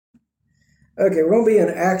Okay, we're going to be in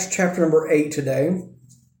Acts chapter number 8 today.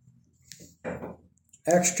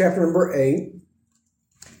 Acts chapter number 8.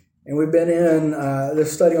 And we've been in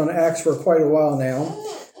this study on Acts for quite a while now.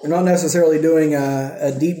 We're not necessarily doing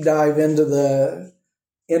a deep dive into the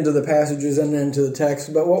passages and into the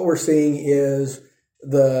text, but what we're seeing is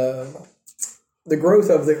the growth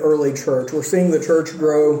of the early church. We're seeing the church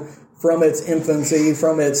grow from its infancy,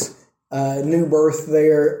 from its new birth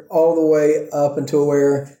there, all the way up until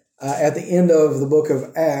where at the end of the book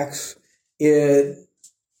of Acts, it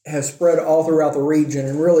has spread all throughout the region,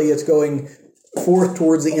 and really it's going forth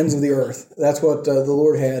towards the ends of the earth. That's what the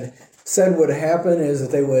Lord had said would happen, is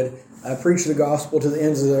that they would preach the gospel to the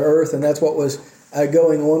ends of the earth, and that's what was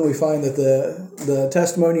going on. We find that the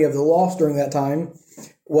testimony of the lost during that time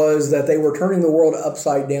was that they were turning the world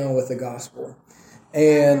upside down with the gospel.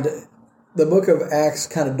 And the book of Acts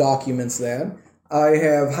kind of documents that. I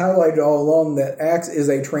have highlighted all along that Acts is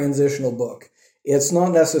a transitional book. It's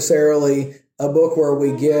not necessarily a book where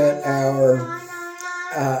we get our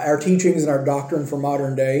teachings and our doctrine for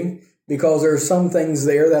modern day, because there's some things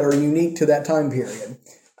there that are unique to that time period.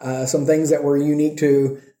 Some things that were unique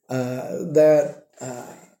to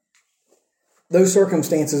those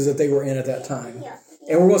circumstances that they were in at that time.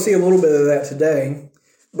 And we're going to see a little bit of that today.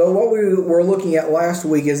 But what we were looking at last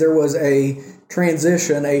week is there was a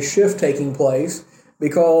transition, a shift taking place,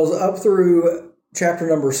 because up through chapter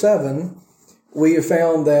number 7, we have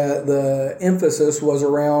found that the emphasis was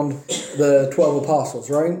around the 12 apostles,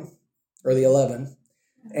 right? Or the 11.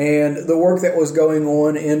 And the work that was going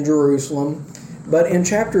on in Jerusalem. But in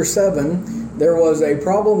chapter 7, there was a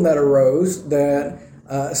problem that arose that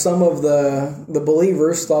some of the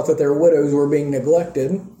believers thought that their widows were being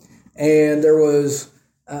neglected. And there was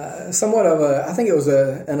somewhat of I think it was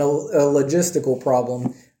a logistical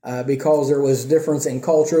problem because there was difference in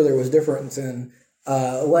culture, there was difference in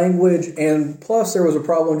language, and plus there was a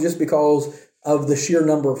problem just because of the sheer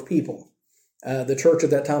number of people. The church at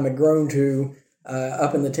that time had grown to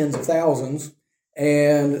up in the tens of thousands,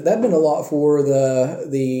 and that'd been a lot for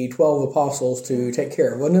the 12 apostles to take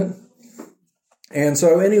care of, wasn't it? And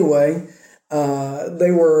so anyway,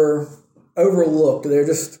 they were overlooked. They're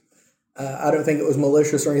just, I don't think it was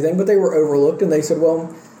malicious or anything, but they were overlooked, and they said,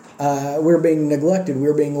 well, we're being neglected,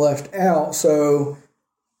 we're being left out, so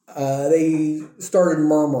they started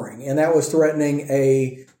murmuring, and that was threatening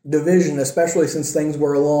a division, especially since things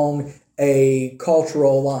were along a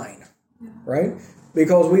cultural line, right?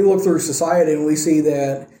 Because we look through society and we see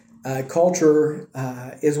that culture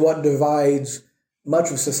is what divides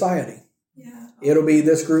much of society. Yeah. It'll be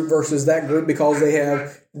this group versus that group because they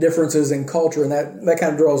have differences in culture, and that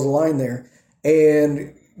kind of draws the line there.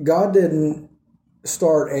 And God didn't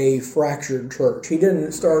start a fractured church. He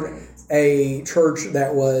didn't start a church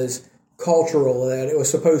that was cultural, that it was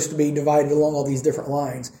supposed to be divided along all these different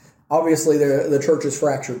lines. Obviously, the church is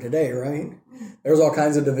fractured today, right? There's all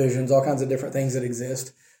kinds of divisions, all kinds of different things that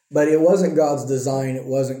exist. But it wasn't God's design, it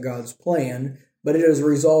wasn't God's plan, but it is a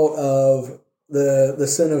result of the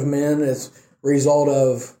sin of men. It's a result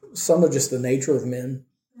of some of just the nature of men.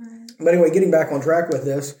 But anyway, getting back on track with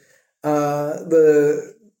this,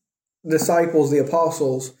 the disciples, the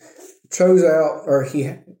apostles, they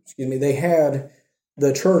had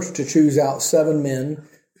the church to choose out 7 men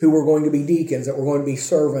who were going to be deacons, that were going to be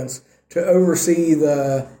servants, to oversee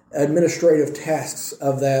the administrative tasks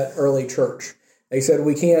of that early church. They said,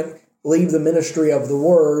 we can't leave the ministry of the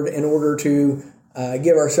word in order to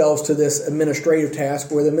give ourselves to this administrative task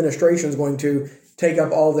where the administration is going to take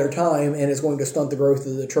up all their time and it's going to stunt the growth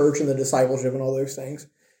of the church and the discipleship and all those things.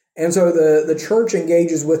 And so the church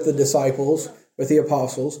engages with the disciples, with the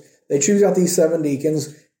apostles. They choose out these 7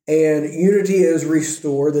 deacons, and unity is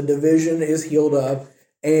restored. The division is healed up,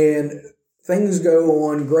 and things go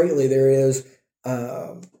on greatly. There is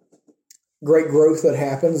great growth that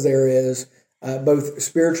happens. There is both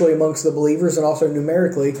spiritually amongst the believers and also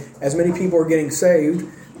numerically. As many people are getting saved,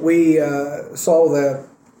 we saw that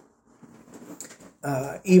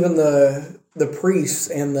even the priests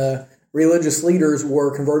and the religious leaders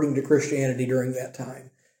were converting to Christianity during that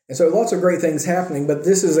time. And so lots of great things happening, but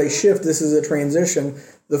this is a shift, this is a transition.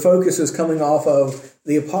 The focus is coming off of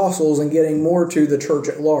the apostles and getting more to the church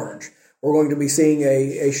at large. We're going to be seeing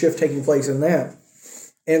a shift taking place in that.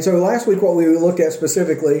 And so last week what we looked at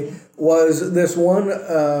specifically was this one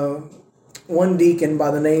deacon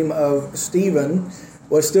by the name of Stephen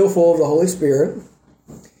was still full of the Holy Spirit.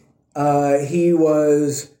 He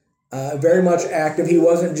was very much active. He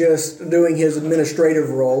wasn't just doing his administrative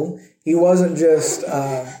role. He wasn't just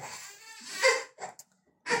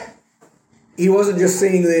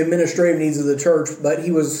seeing the administrative needs of the church, but he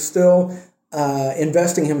was still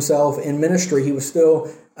investing himself in ministry. He was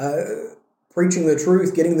still preaching the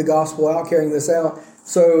truth, getting the gospel out, carrying this out.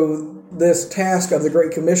 So this task of the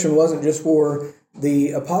Great Commission wasn't just for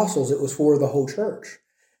the apostles, it was for the whole church.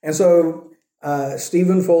 And so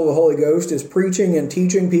Stephen, full of the Holy Ghost, is preaching and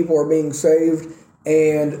teaching. People are being saved,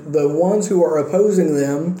 and the ones who are opposing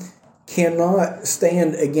them cannot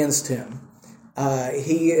stand against him.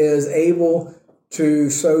 He is able to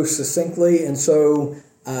so succinctly and so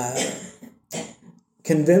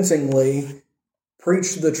convincingly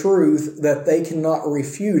preach the truth that they cannot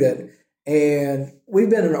refute it. And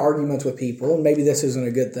we've been in arguments with people, and maybe this isn't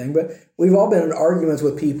a good thing, but we've all been in arguments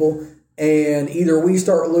with people, and either we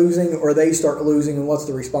start losing or they start losing, and what's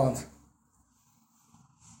the response?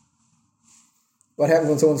 What happens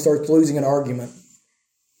when someone starts losing an argument?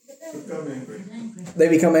 Become angry. They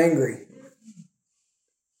become angry.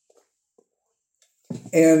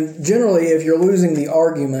 And generally, if you're losing the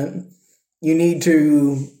argument, you need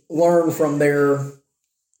to learn from their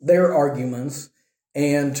arguments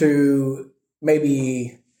and to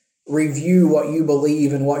maybe review what you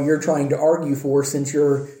believe and what you're trying to argue for, since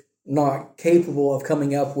you're not capable of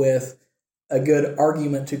coming up with a good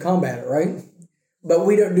argument to combat it, right? But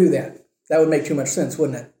we don't do that. That would make too much sense,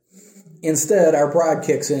 wouldn't it? Instead, our pride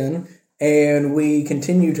kicks in and we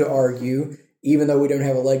continue to argue, even though we don't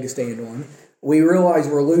have a leg to stand on. We realize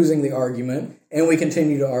we're losing the argument and we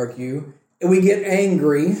continue to argue. And we get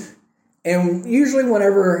angry. And usually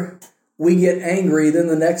whenever we get angry, then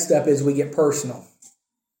the next step is we get personal.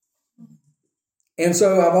 And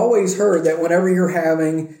so I've always heard that whenever you're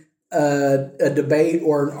having a debate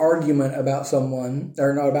or an argument about someone,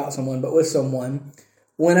 or not about someone, but with someone,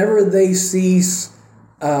 whenever they cease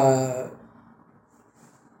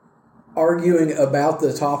arguing about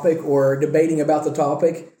the topic or debating about the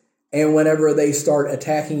topic, and whenever they start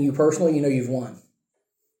attacking you personally, you know you've won,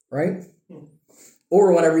 right?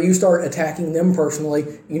 Or whenever you start attacking them personally,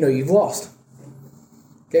 you know you've lost.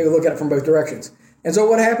 Okay, we look at it from both directions. And so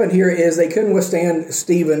what happened here is they couldn't withstand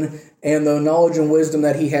Stephen and the knowledge and wisdom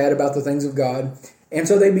that he had about the things of God. And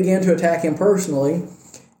so they began to attack him personally,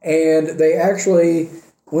 and they actually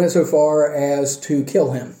went so far as to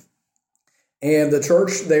kill him. And the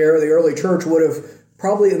church there, the early church would have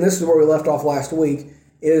probably, and this is where we left off last week,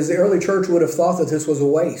 is the early church would have thought that this was a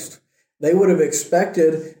waste. They would have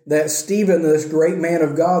expected that Stephen, this great man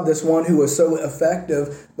of God, this one who was so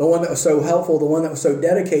effective, the one that was so helpful, the one that was so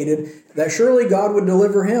dedicated, that surely God would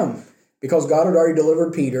deliver him, because God had already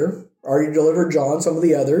delivered Peter, already delivered John, some of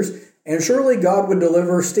the others, and surely God would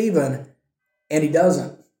deliver Stephen, and he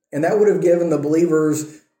doesn't. And that would have given the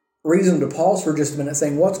believers reason to pause for just a minute,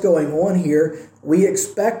 saying, what's going on here? We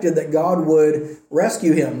expected that God would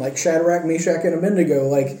rescue him, like Shadrach, Meshach, and Abednego,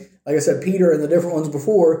 like I said, Peter and the different ones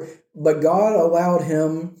before, but God allowed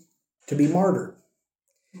him to be martyred.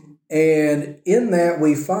 And in that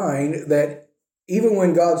we find that even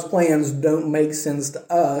when God's plans don't make sense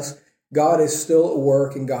to us, God is still at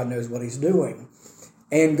work and God knows what he's doing.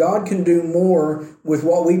 And God can do more with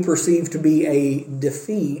what we perceive to be a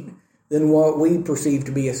defeat than what we perceive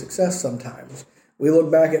to be a success sometimes. We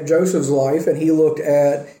look back at Joseph's life, and he looked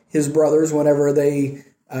at his brothers whenever they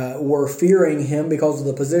were fearing him because of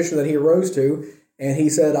the position that he arose to, and he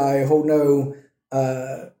said, I hold no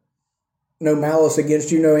malice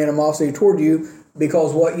against you, no animosity toward you,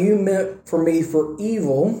 because what you meant for me for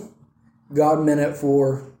evil, God meant it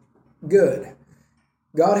for good.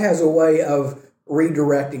 God has a way of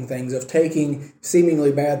redirecting things, of taking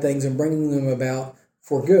seemingly bad things and bringing them about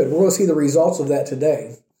for good. We're going to see the results of that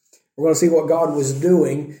today. We're going to see what God was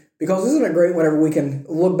doing, because isn't it great whenever we can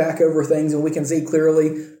look back over things and we can see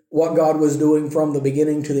clearly what God was doing from the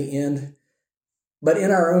beginning to the end? But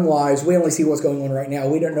in our own lives, we only see what's going on right now.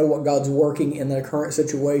 We don't know what God's working in the current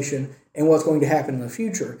situation and what's going to happen in the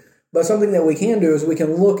future. But something that we can do is we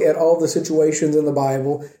can look at all the situations in the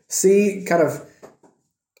Bible, see, kind of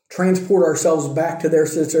transport ourselves back to their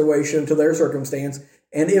situation, to their circumstance.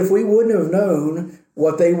 And if we wouldn't have known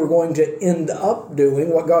what they were going to end up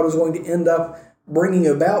doing, what God was going to end up bringing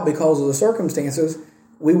about because of the circumstances,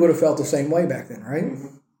 we would have felt the same way back then, right?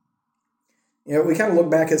 Mm-hmm. You know, we kind of look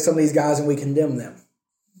back at some of these guys and we condemn them.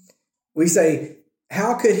 We say,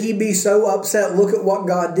 how could he be so upset? Look at what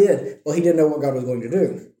God did. Well, he didn't know what God was going to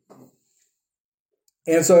do.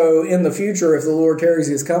 And so in the future, if the Lord tarries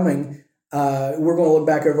his coming, we're going to look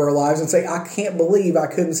back over our lives and say, I can't believe I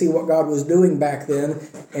couldn't see what God was doing back then.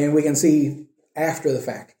 And we can see after the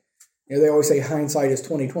fact. You know, they always say hindsight is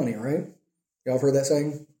 20/20, right? Y'all have heard that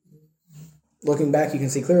saying? Looking back, you can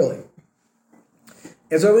see clearly.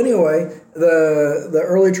 And so anyway, the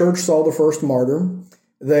early church saw the first martyr.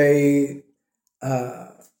 They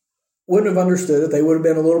wouldn't have understood it. They would have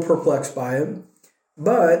been a little perplexed by it.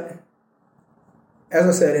 But, as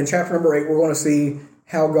I said, in chapter number 8, we're going to see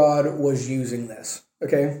how God was using this.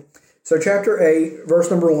 Okay? So chapter 8,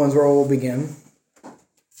 verse number 1 is where we'll begin.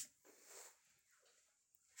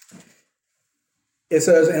 It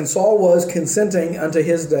says, "And Saul was consenting unto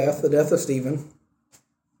his death," the death of Stephen.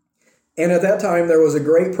 "And at that time there was a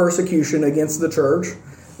great persecution against the church,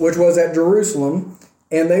 which was at Jerusalem,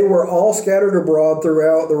 and they were all scattered abroad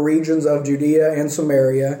throughout the regions of Judea and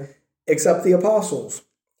Samaria, except the apostles.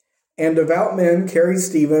 And devout men carried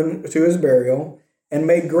Stephen to his burial, and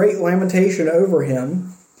made great lamentation over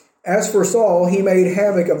him. As for Saul, he made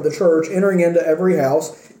havoc of the church, entering into every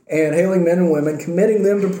house, and hailing men and women, committing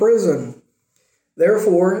them to prison.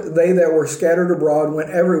 Therefore they that were scattered abroad went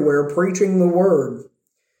everywhere, preaching the word.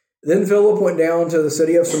 Then Philip went down to the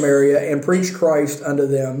city of Samaria, and preached Christ unto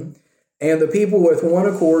them. And the people with one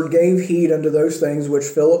accord gave heed unto those things which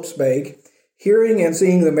Philip spake, hearing and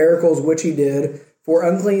seeing the miracles which he did. For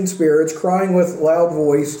unclean spirits, crying with loud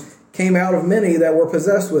voice, came out of many that were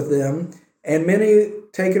possessed with them, and many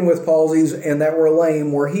taken with palsies and that were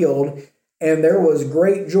lame were healed, and there was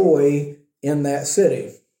great joy in that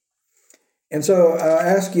city." And so I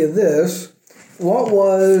ask you this, what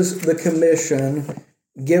was the commission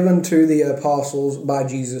given to the apostles by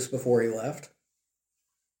Jesus before he left?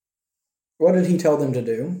 What did he tell them to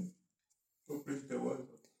do? Go preach the word.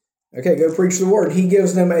 Okay, go preach the word. He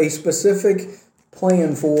gives them a specific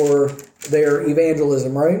plan for their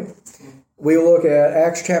evangelism, right? We look at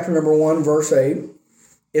Acts chapter number 1, verse 8.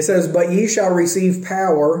 It says, "But ye shall receive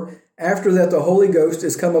power after that the Holy Ghost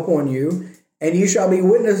is come upon you, and ye shall be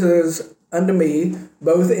witnesses unto me,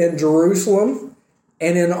 both in Jerusalem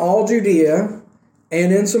and in all Judea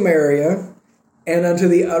and in Samaria and unto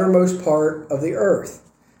the uttermost part of the earth."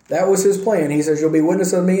 That was his plan. He says, "You'll be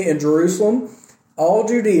witnesses of me in Jerusalem, all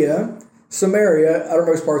Judea, Samaria,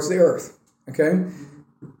 uttermost parts of the earth." Okay?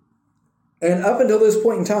 And up until this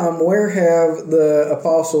point in time, where have the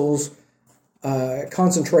apostles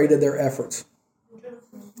concentrated their efforts?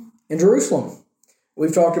 In Jerusalem.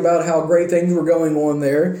 We've talked about how great things were going on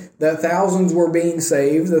there, that thousands were being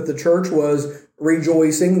saved, that the church was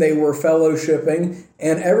rejoicing, they were fellowshipping,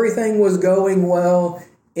 and everything was going well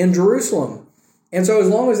in Jerusalem. And so as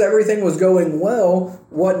long as everything was going well,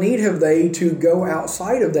 what need have they to go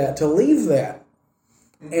outside of that, to leave that?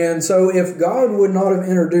 And so if God would not have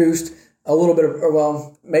introduced a little bit of,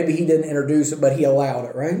 well, maybe he didn't introduce it, but he allowed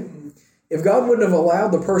it, right? If God wouldn't have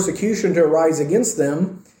allowed the persecution to arise against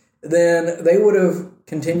them, then they would have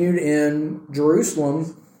continued in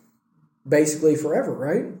Jerusalem basically forever,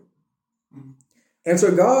 right? And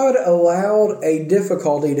so God allowed a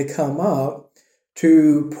difficulty to come up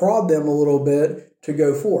to prod them a little bit to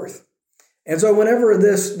go forth. And so whenever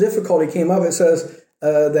this difficulty came up, it says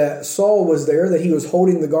that Saul was there, that he was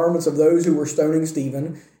holding the garments of those who were stoning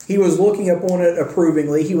Stephen. He was looking upon it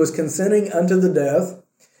approvingly. He was consenting unto the death.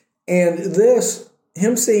 And this,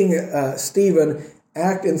 him seeing Stephen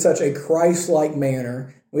act in such a Christ-like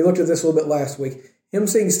manner, we looked at this a little bit last week, him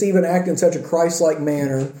seeing Stephen act in such a Christ-like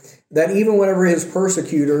manner that even whenever his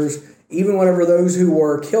persecutors, even whenever those who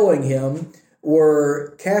were killing him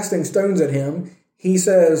were casting stones at him, he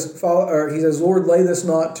says, "Lord, lay this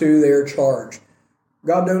not to their charge."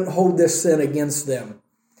 God, don't hold this sin against them.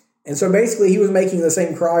 And so basically he was making the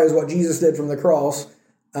same cry as what Jesus did from the cross.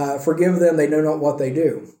 Forgive them, they know not what they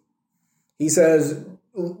do. He says,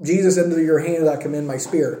 "Jesus, into your hands I commend my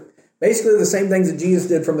spirit." Basically the same things that Jesus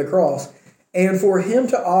did from the cross. And for him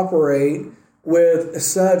to operate with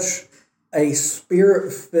such a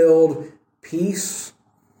spirit-filled peace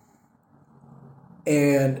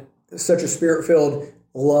and such a spirit-filled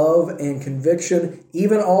love and conviction,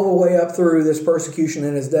 even all the way up through this persecution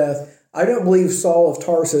and his death, I don't believe Saul of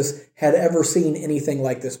Tarsus had ever seen anything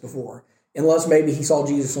like this before, unless maybe he saw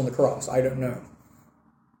Jesus on the cross. I don't know.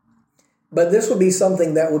 But this would be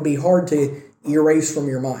something that would be hard to erase from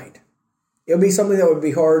your mind. It would be something that would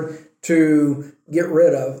be hard to get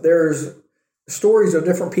rid of. There's stories of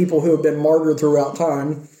different people who have been martyred throughout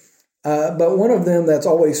time, but one of them that's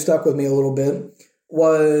always stuck with me a little bit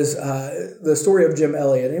was the story of Jim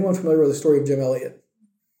Elliot. Anyone familiar with the story of Jim Elliot?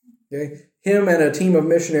 Okay. Him and a team of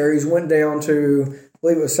missionaries went down to, I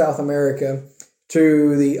believe it was South America,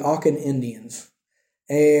 to the Aucan Indians.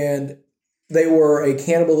 And they were a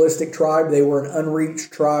cannibalistic tribe. They were an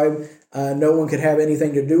unreached tribe. No one could have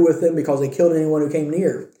anything to do with them because they killed anyone who came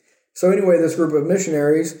near. So anyway, this group of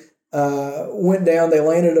missionaries went down. They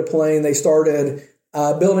landed a plane. They started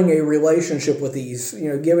building a relationship with these,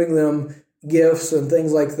 giving them gifts and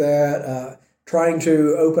things like that, trying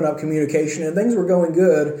to open up communication. And things were going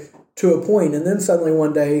good to a point. And then suddenly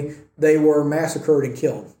one day, they were massacred and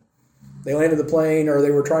killed. They landed the plane, or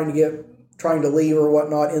they were trying to leave or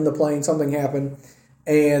whatnot in the plane. Something happened,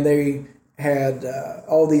 and they had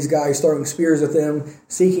all these guys throwing spears at them,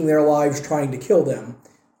 seeking their lives, trying to kill them.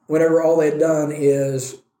 Whenever all they had done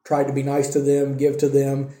is tried to be nice to them, give to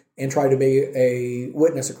them, and try to be a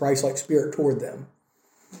witness, a Christ-like spirit toward them.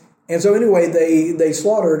 And so anyway, they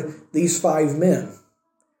slaughtered these 5 men.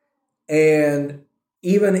 And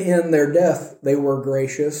even in their death, they were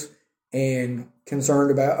gracious and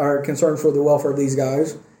concerned for the welfare of these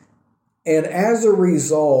guys. And as a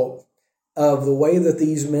result of the way that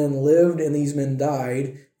these men lived and these men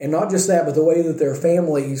died, and not just that, but the way that their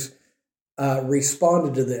families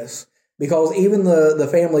responded to this, because even the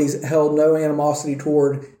families held no animosity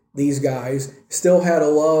toward these guys, still had a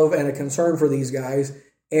love and a concern for these guys,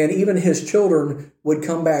 and even his children would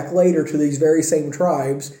come back later to these very same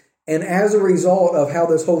tribes. And as a result of how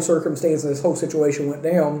this whole circumstance and this whole situation went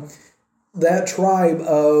down, that tribe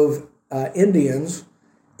of Indians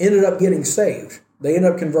ended up getting saved. They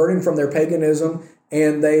ended up converting from their paganism,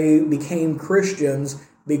 and they became Christians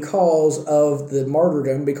because of the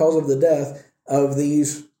martyrdom, because of the death of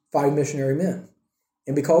these 5 missionary men,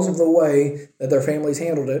 and because of the way that their families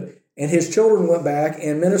handled it. And his children went back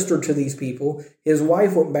and ministered to these people. His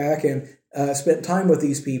wife went back and spent time with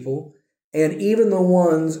these people. And even the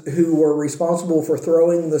ones who were responsible for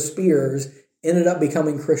throwing the spears ended up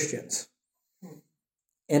becoming Christians,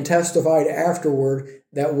 and testified afterward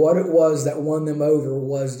that what it was that won them over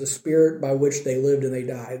was the spirit by which they lived and they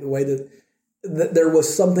died, the way that there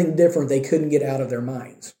was something different they couldn't get out of their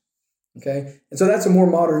minds. Okay? And so that's a more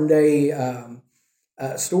modern day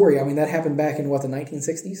story. I mean, that happened back in, the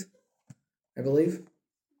 1960s, I believe.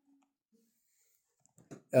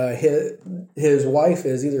 His wife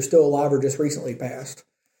is either still alive or just recently passed.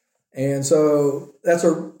 And so that's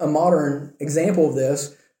a modern example of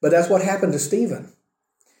this, but that's what happened to Stephen,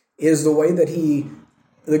 is the way that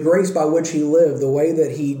the grace by which he lived, the way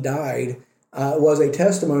that he died, was a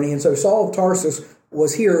testimony. And so Saul of Tarsus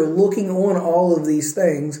was here looking on all of these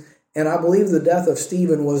things, and I believe the death of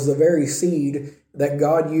Stephen was the very seed that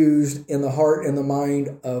God used in the heart and the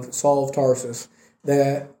mind of Saul of Tarsus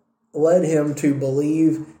that led him to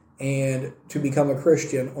believe and to become a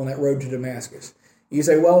Christian on that road to Damascus. You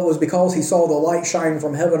say, well, it was because he saw the light shine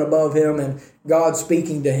from heaven above him and God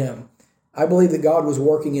speaking to him. I believe that God was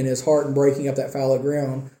working in his heart and breaking up that fallow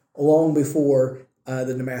ground long before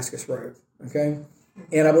the Damascus road. Okay?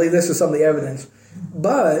 And I believe this is some of the evidence.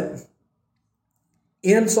 But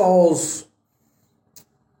in Saul's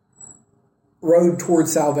road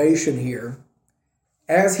towards salvation here,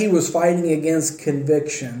 as he was fighting against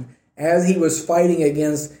conviction, as he was fighting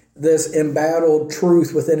against this embattled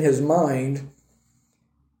truth within his mind,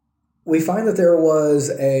 we find that there was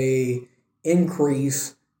an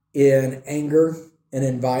increase in anger and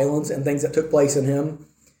in violence and things that took place in him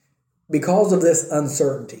because of this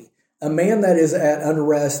uncertainty. A man that is at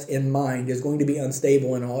unrest in mind is going to be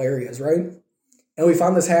unstable in all areas, right? And we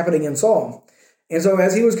find this happening in Saul. And so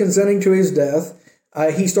as he was consenting to his death,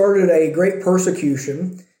 he started a great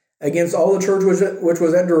persecution against all the church which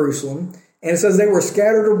was at Jerusalem. And it says they were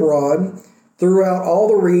scattered abroad throughout all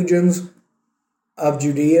the regions of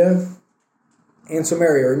Judea and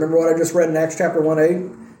Samaria. Remember what I just read in Acts chapter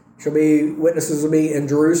 1:8? Witnesses will be in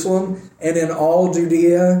Jerusalem and in all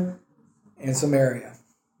Judea and Samaria.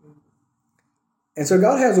 And so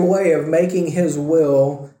God has a way of making his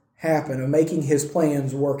will happen, of making his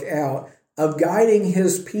plans work out, of guiding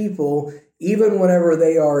his people even whenever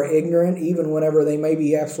they are ignorant, even whenever they may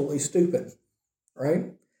be absolutely stupid. Right?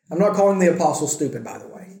 I'm not calling the apostles stupid, by the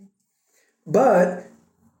way. But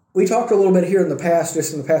we talked a little bit here in the past,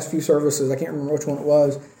 just in the past few services, I can't remember which one it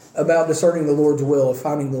was, about discerning the Lord's will,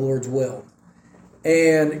 finding the Lord's will.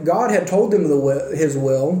 And God had told them his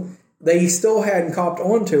will. They still hadn't copped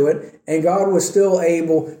onto it, and God was still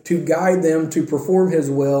able to guide them to perform his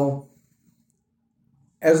will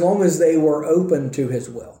as long as they were open to his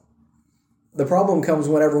will. The problem comes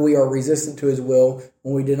whenever we are resistant to his will,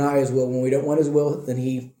 when we deny his will, when we don't want his will, then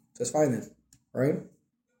he says, fine then, right?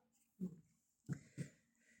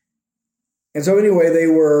 And so anyway, they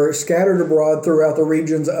were scattered abroad throughout the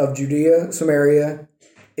regions of Judea, Samaria,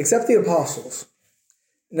 except the apostles.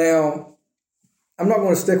 Now, I'm not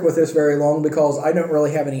going to stick with this very long because I don't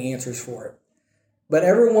really have any answers for it. But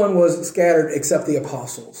everyone was scattered except the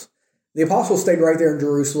apostles. The apostles stayed right there in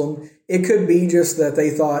Jerusalem. It could be just that they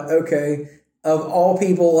thought, okay, of all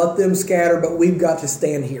people, let them scatter, but we've got to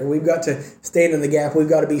stand here. We've got to stand in the gap. We've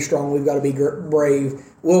got to be strong. We've got to be brave.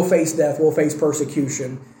 We'll face death. We'll face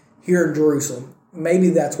persecution here in Jerusalem. Maybe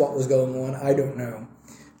that's what was going on. I don't know.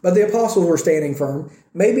 But the apostles were standing firm.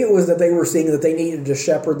 Maybe it was that they were seeing that they needed to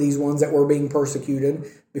shepherd these ones that were being persecuted,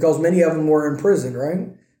 because many of them were imprisoned, right?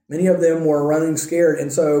 Many of them were running scared.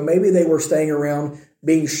 And so maybe they were staying around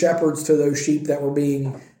being shepherds to those sheep that were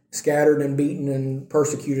being scattered and beaten and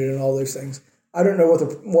persecuted and all those things. I don't know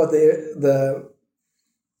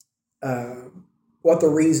what the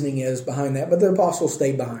reasoning is behind that, but the apostles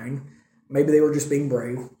stayed behind. Maybe they were just being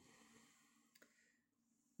brave.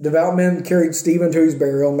 Devout men carried Stephen to his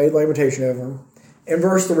burial and made lamentation over him. In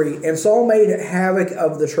verse 3, and Saul made havoc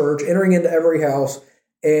of the church, entering into every house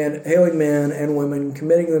and hailing men and women,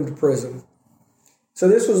 committing them to prison. So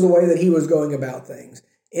this was the way that he was going about things.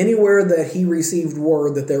 Anywhere that he received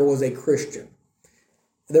word that there was a Christian,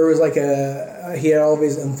 there was he had all of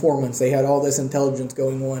his informants. They had all this intelligence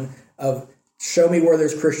going on of, show me where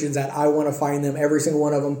there's Christians at. I want to find them, every single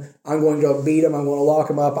one of them. I'm going to beat them. I'm going to lock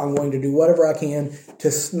them up. I'm going to do whatever I can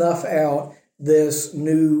to snuff out this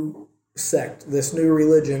new sect, this new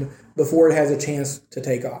religion, before it has a chance to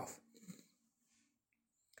take off.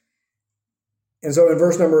 And so in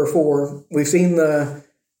verse number 4, we've seen the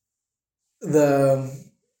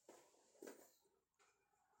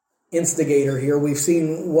instigator here. We've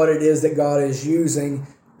seen what it is that God is using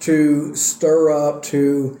to stir up,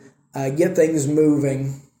 to get things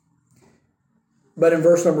moving. But in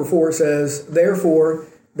verse number 4 it says, therefore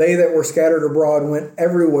they that were scattered abroad went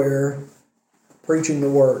everywhere preaching the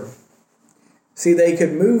word. See, they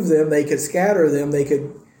could move them, they could scatter them, they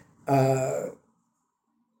could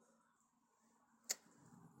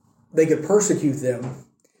persecute them,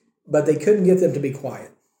 but they couldn't get them to be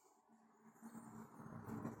quiet.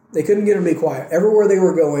 They couldn't get them to be quiet. Everywhere they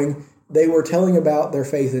were going, they were telling about their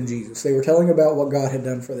faith in Jesus. They were telling about what God had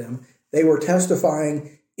done for them. They were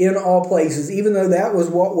testifying in all places, even though that was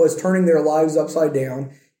what was turning their lives upside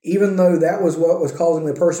down, even though that was what was causing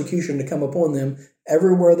the persecution to come upon them.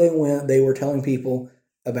 Everywhere they went, they were telling people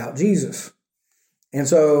about Jesus. And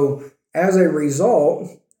so, as a result,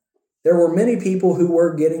 there were many people who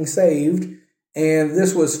were getting saved, and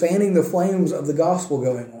this was fanning the flames of the gospel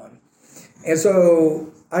going on. And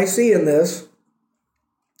so, I see in this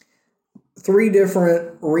 3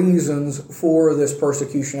 different reasons for this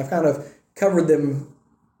persecution. I've kind of covered them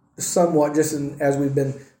somewhat just as we've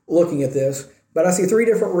been looking at this. But I see 3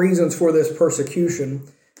 different reasons for this persecution.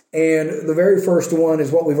 And the very first one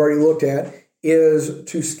is what we've already looked at, is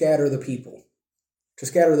to scatter the people. To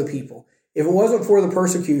scatter the people. If it wasn't for the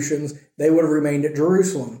persecutions, they would have remained at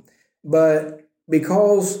Jerusalem. But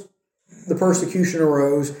because the persecution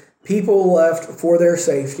arose, people left for their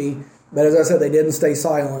safety. But as I said, they didn't stay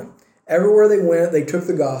silent. Everywhere they went, they took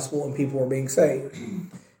the gospel and people were being saved.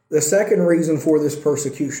 The second reason for this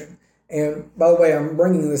persecution, and by the way, I'm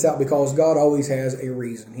bringing this out because God always has a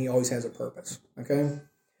reason. He always has a purpose, okay?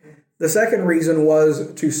 The second reason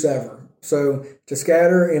was to sever. So to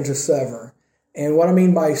scatter and to sever. And what I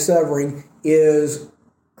mean by severing is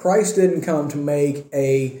Christ didn't come to make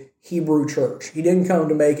a Hebrew church. He didn't come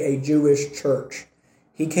to make a Jewish church.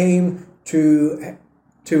 He came to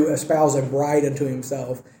espouse a bride unto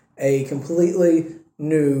himself, a completely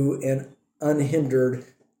new and unhindered,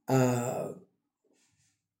 I'm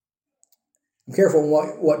careful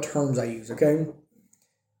what terms I use, okay?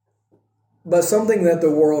 But something that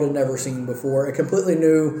the world had never seen before, a completely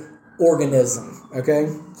new organism, okay?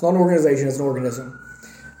 It's not an organization, it's an organism.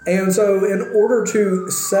 And so in order to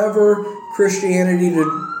sever Christianity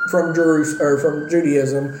from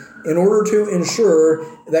Judaism, in order to ensure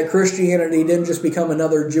that Christianity didn't just become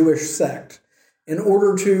another Jewish sect, in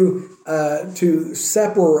order to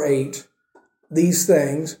separate these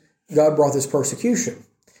things, God brought this persecution.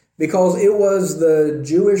 Because it was the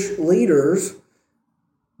Jewish leaders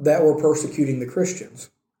that were persecuting the Christians.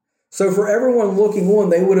 So for everyone looking on,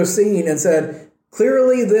 they would have seen and said,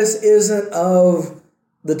 clearly this isn't of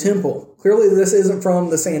the temple. Clearly this isn't from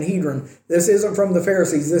the Sanhedrin. This isn't from the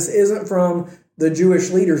Pharisees. This isn't from the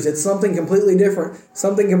Jewish leaders. It's something completely different,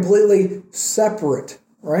 something completely separate,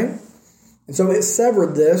 right? And so it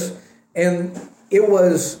severed this, and it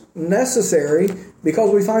was necessary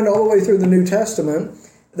because we find all the way through the New Testament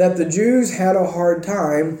that the Jews had a hard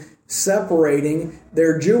time separating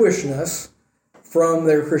their Jewishness from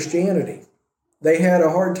their Christianity. They had a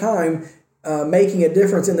hard time making a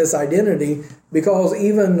difference in this identity because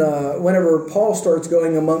even whenever Paul starts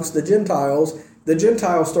going amongst the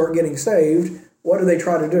Gentiles start getting saved. What do they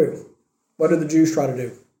try to do? What do the Jews try to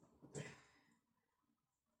do?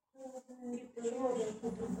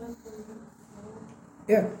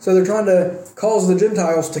 Yeah, so they're trying to cause the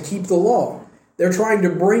Gentiles to keep the law. They're trying to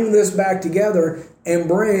bring this back together and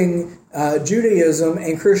bring Judaism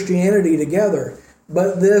and Christianity together.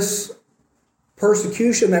 But this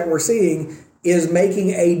persecution that we're seeing is making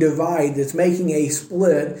a divide, it's making a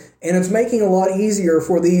split, and it's making a lot easier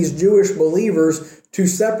for these Jewish believers to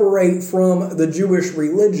separate from the Jewish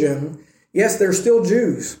religion. Yes, they're still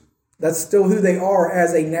Jews. That's still who they are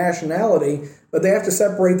as a nationality, but they have to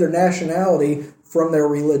separate their nationality from their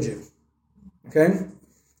religion. Okay?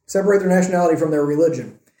 Separate their nationality from their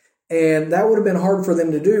religion. And that would have been hard for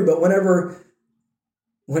them to do, but whenever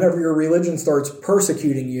your religion starts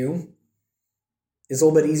persecuting you, it's a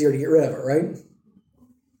little bit easier to get rid of it, right?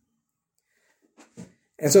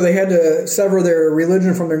 And so they had to sever their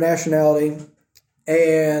religion from their nationality.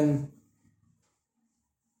 And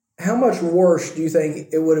how much worse do you think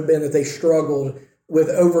it would have been if they struggled with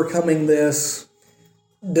overcoming this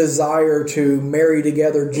desire to marry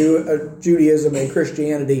together Judaism and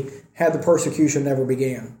Christianity had the persecution never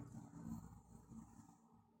began?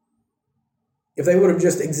 If they would have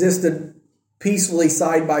just existed peacefully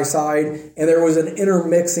side by side and there was an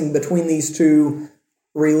intermixing between these two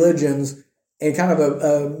religions and kind of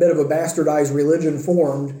a bit of a bastardized religion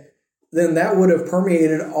formed, then that would have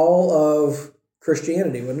permeated all of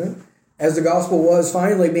Christianity, wouldn't it? As the gospel was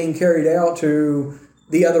finally being carried out to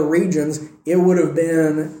the other regions, it would have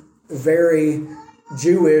been very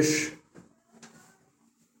Jewish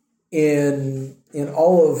in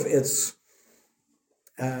all of its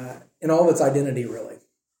identity, really,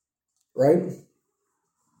 right?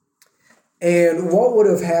 And what would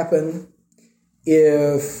have happened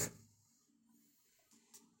if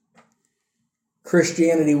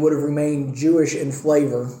Christianity would have remained Jewish in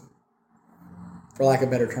flavor, for lack of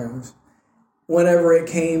better terms, whenever it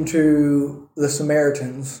came to the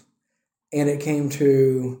Samaritans and it came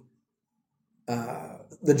to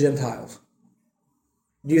the Gentiles?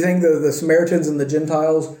 Do you think that the Samaritans and the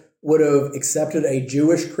Gentiles would have accepted a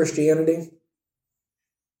Jewish Christianity?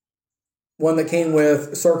 One that came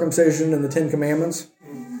with circumcision and the Ten Commandments?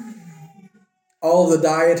 All the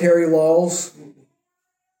dietary laws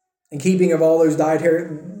and keeping of all those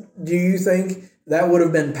dietary... Do you think that would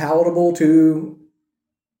have been palatable to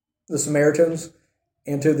the Samaritans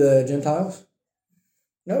and to the Gentiles?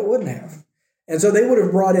 No, it wouldn't have. And so they would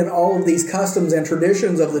have brought in all of these customs and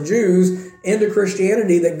traditions of the Jews into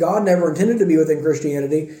Christianity that God never intended to be within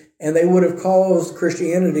Christianity, and they would have caused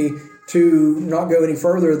Christianity to not go any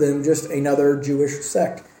further than just another Jewish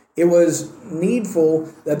sect. It was needful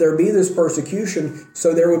that there be this persecution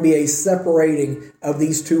so there would be a separating of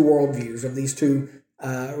these two worldviews, of these two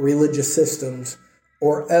religious systems,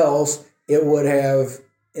 or else it would have,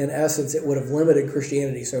 in essence, it would have limited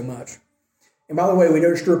Christianity so much. And by the way, we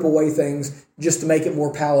don't strip away things just to make it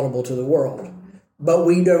more palatable to the world. But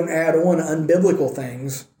we don't add on unbiblical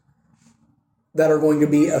things that are going to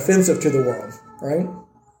be offensive to the world, right?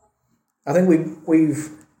 I think we've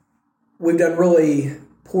done really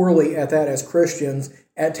poorly at that as Christians,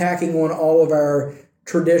 at tacking on all of our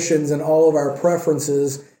traditions and all of our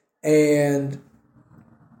preferences and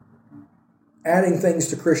adding things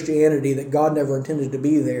to Christianity that God never intended to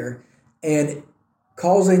be there, and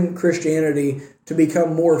causing Christianity to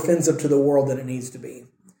become more offensive to the world than it needs to be.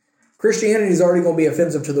 Christianity is already going to be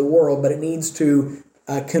offensive to the world, but it needs to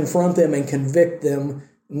confront them and convict them,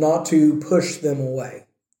 not to push them away.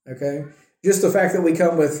 Okay? Just the fact that we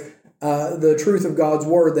come with the truth of God's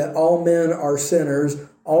word, that all men are sinners,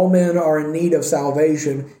 all men are in need of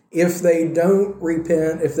salvation. If they don't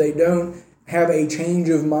repent, if they don't have a change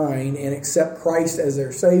of mind and accept Christ as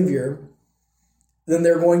their Savior, then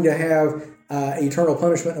they're going to have eternal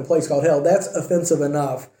punishment in a place called hell. That's offensive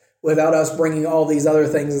enough without us bringing all these other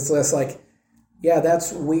things. It's less like, yeah,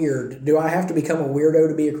 that's weird. Do I have to become a weirdo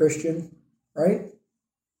to be a Christian? Right?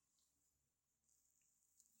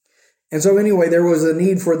 And so anyway, there was a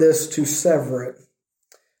need for this to sever it.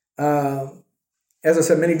 As I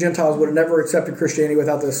said, many Gentiles would have never accepted Christianity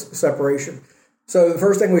without this separation. So the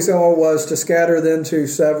first thing we saw was to scatter, then to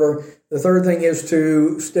sever. The third thing is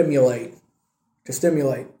to stimulate. To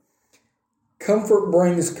stimulate. Comfort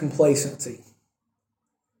brings complacency.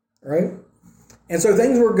 Right? And so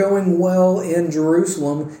things were going well in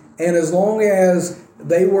Jerusalem, and as long as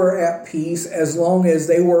they were at peace, as long as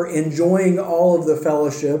they were enjoying all of the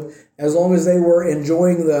fellowship, as long as they were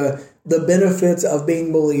enjoying the benefits of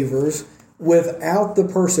being believers, without the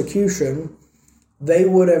persecution, they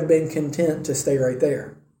would have been content to stay right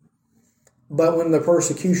there. But when the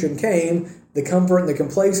persecution came, the comfort and the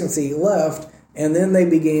complacency left, and then they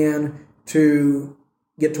began to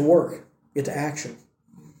get to work, get to action.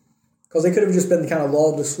 Because they could have just been kind of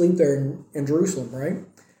lulled to sleep there in Jerusalem, right?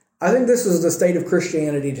 I think this is the state of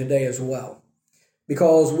Christianity today as well.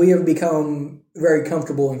 Because we have become very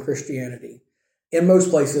comfortable in Christianity. In most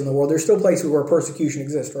places in the world, there's still places where persecution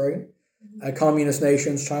exists, right? communist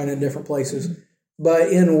nations, China, and different places. But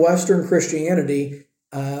in Western Christianity,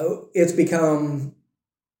 it's become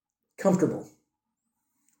comfortable,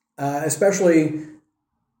 especially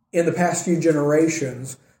in the past few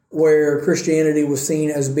generations, where Christianity was seen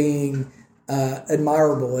as being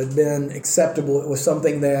admirable, it had been acceptable, it was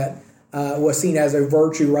something that was seen as a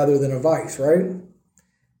virtue rather than a vice, right?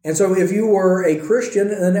 And so if you were a Christian,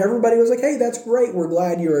 then everybody was like, hey, that's great, we're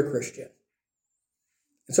glad you're a Christian.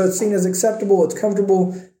 And so it's seen as acceptable, it's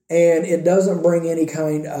comfortable, and it doesn't bring any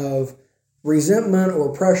kind of resentment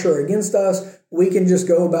or pressure against us. We can just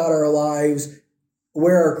go about our lives,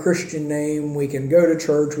 wear our Christian name, we can go to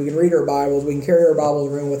church, we can read our Bibles, we can carry our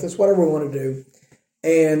Bibles around with us, whatever we want to do,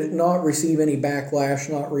 and not receive any backlash,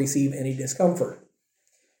 not receive any discomfort.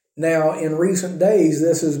 Now, in recent days,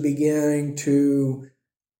 this is beginning to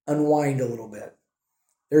unwind a little bit.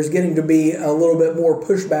 There's getting to be a little bit more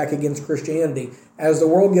pushback against Christianity. As the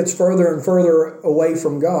world gets further and further away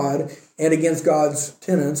from God and against God's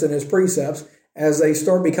tenets and His precepts, as they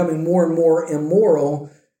start becoming more and more immoral,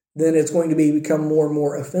 then it's going to become more and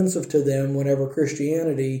more offensive to them whenever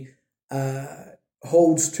Christianity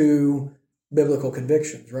holds to biblical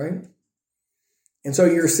convictions, right? And so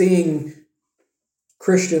you're seeing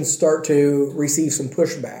Christians start to receive some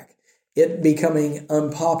pushback. It becoming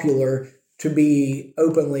unpopular to be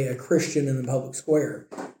openly a Christian in the public square.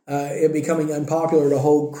 It becoming unpopular to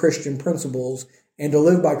hold Christian principles and to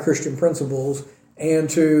live by Christian principles and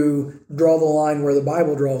to draw the line where the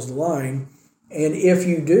Bible draws the line. And if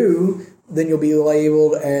you do, then you'll be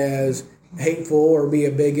labeled as hateful or be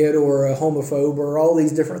a bigot or a homophobe or all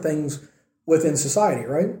these different things within society,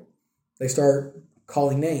 right? They start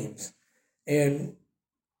calling names. And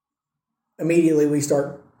immediately we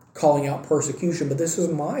start calling out persecution, but this is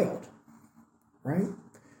mild, right?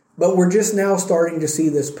 But we're just now starting to see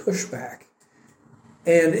this pushback.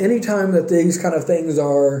 And anytime that these kind of things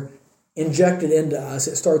are injected into us,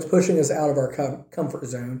 it starts pushing us out of our comfort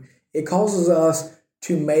zone. It causes us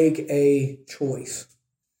to make a choice,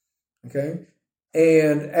 okay?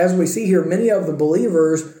 And as we see here, many of the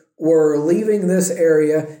believers were leaving this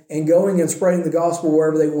area and going and spreading the gospel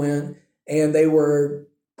wherever they went, and they were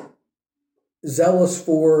zealous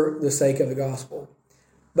for the sake of the gospel.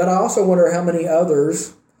 But I also wonder how many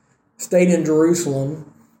others stayed in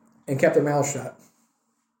Jerusalem and kept their mouths shut.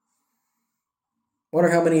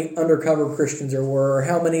 Wonder how many undercover Christians there were, or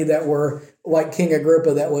how many that were like King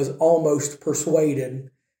Agrippa that was almost persuaded,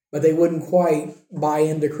 but they wouldn't quite buy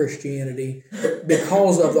into Christianity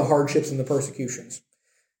because of the hardships and the persecutions.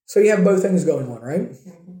 So you have both things going on, right?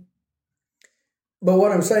 But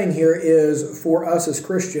what I'm saying here is, for us as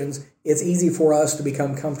Christians, it's easy for us to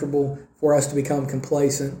become comfortable, for us to become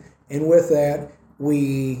complacent, and with that,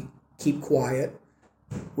 we keep quiet,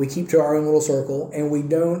 we keep to our own little circle, and we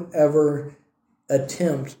don't ever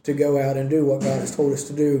attempt to go out and do what God has told us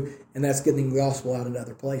to do, and that's getting the gospel out into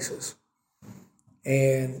other places.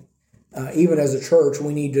 And even as a church,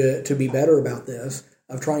 we need to be better about this,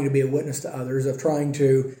 of trying to be a witness to others, of trying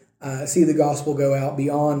to see the gospel go out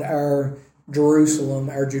beyond our Jerusalem,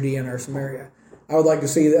 our Judea, and our Samaria. I would like to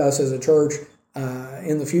see us as a church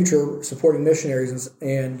in the future supporting missionaries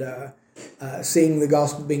and seeing the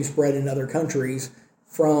gospel being spread in other countries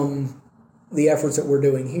from the efforts that we're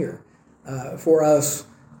doing here. For us,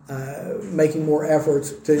 making more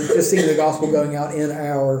efforts to just seeing the gospel going out in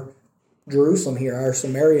our Jerusalem here, our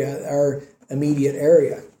Samaria, our immediate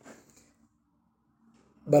area.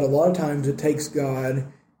 But a lot of times it takes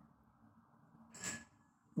God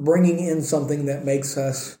bringing in something that makes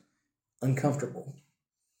us uncomfortable.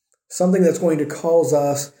 Something that's going to cause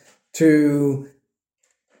us to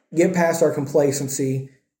get past our complacency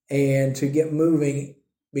and to get moving,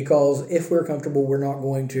 because if we're comfortable, we're not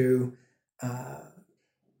going to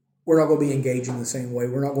be engaging the same way.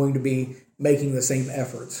 We're not going to be making the same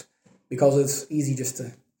efforts, because it's easy just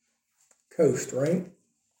to coast, right?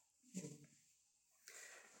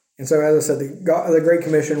 And so, as I said, the Great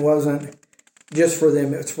Commission wasn't just for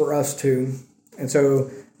them, it's for us too. And so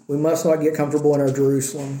we must not get comfortable in our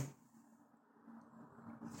Jerusalem.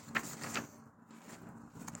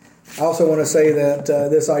 I also want to say that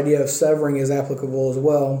this idea of severing is applicable as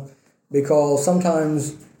well, because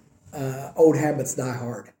sometimes old habits die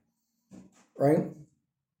hard, right?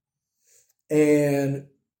 And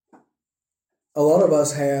a lot of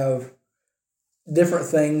us have different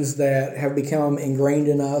things that have become ingrained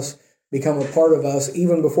in us, become a part of us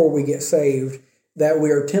even before we get saved, that we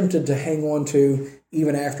are tempted to hang on to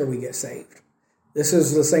even after we get saved. This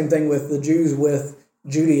is the same thing with the Jews with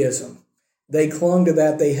Judaism. They clung to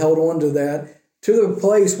that, they held on to that, to the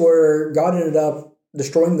place where God ended up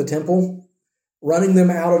destroying the temple, running them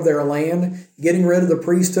out of their land, getting rid of the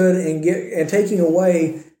priesthood, and taking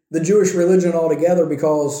away the Jewish religion altogether,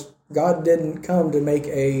 because God didn't come to make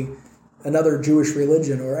another Jewish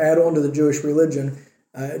religion or add on to the Jewish religion.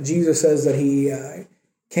 Jesus says that he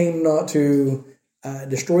came not to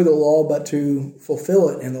destroy the law, but to fulfill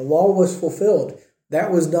it. And the law was fulfilled.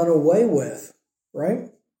 That was done away with, right?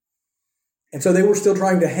 And so they were still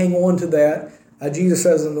trying to hang on to that. Jesus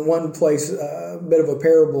says in the one place, a bit of a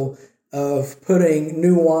parable of putting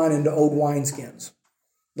new wine into old wineskins.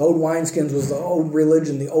 The old wineskins was the old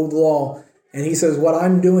religion, the old law. And he says, what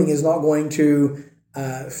I'm doing is not going to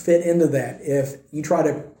fit into that. If you try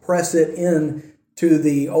to press it in to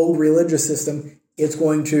the old religious system, it's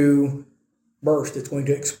going to burst, it's going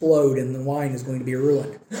to explode, and the wine is going to be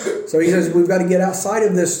ruined. So he says we've got to get outside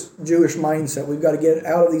of this Jewish mindset. We've got to get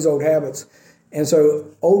out of these old habits. And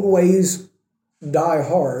so old ways die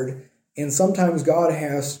hard, and sometimes God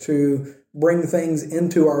has to bring things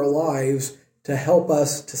into our lives to help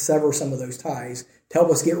us to sever some of those ties, to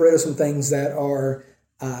help us get rid of some things that are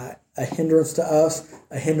a hindrance to us,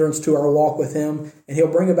 a hindrance to our walk with Him. And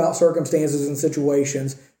He'll bring about circumstances and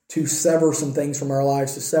situations to sever some things from our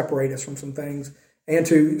lives, to separate us from some things, and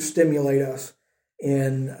to stimulate us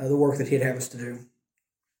in the work that He'd have us to do.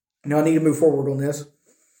 Now I need to move forward on this.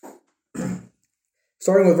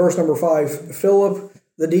 Starting with verse number 5, Philip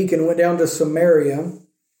the deacon went down to Samaria,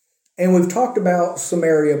 and we've talked about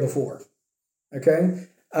Samaria before, okay?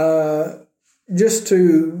 Just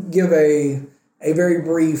to give a very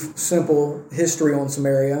brief, simple history on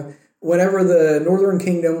Samaria, whenever the northern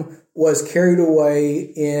kingdom was carried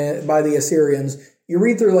away by the Assyrians, you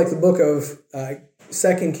read through like the book of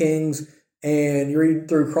 2 Kings and you read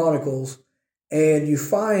through Chronicles, and you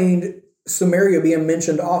find Samaria being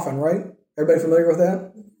mentioned often, right? Everybody familiar with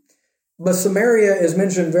that? But Samaria is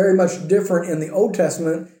mentioned very much different in the Old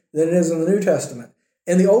Testament than it is in the New Testament.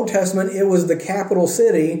 In the Old Testament, it was the capital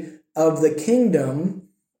city of the kingdom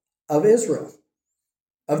of Israel,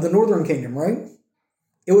 of the northern kingdom, right?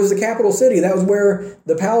 It was the capital city. That was where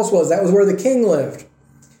the palace was. That was where the king lived.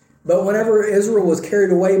 But whenever Israel was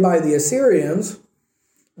carried away by the Assyrians,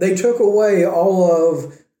 they took away all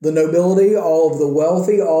of the nobility, all of the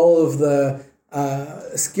wealthy, all of the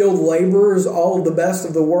skilled laborers, all of the best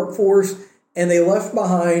of the workforce, and they left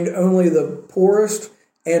behind only the poorest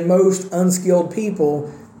and most unskilled people,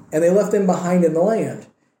 and they left them behind in the land.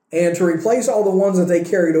 And to replace all the ones that they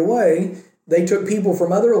carried away, they took people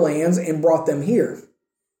from other lands and brought them here.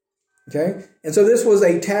 Okay? And so this was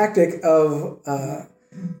a tactic of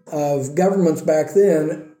governments back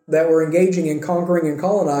then that were engaging in conquering and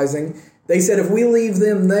colonizing. They said if we leave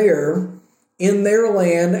them there in their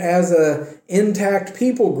land as an intact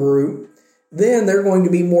people group, then they're going to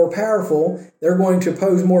be more powerful. They're going to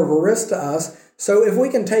pose more of a risk to us. So if we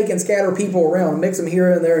can take and scatter people around, mix them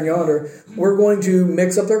here and there and yonder, we're going to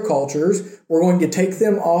mix up their cultures. We're going to take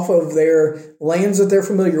them off of their lands that they're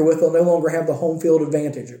familiar with. They'll no longer have the home field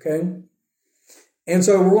advantage, okay? And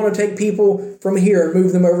so we're going to take people from here and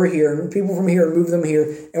move them over here, and people from here and move them here,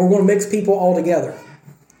 and we're going to mix people all together.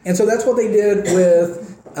 And so that's what they did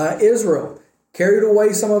with Israel. Carried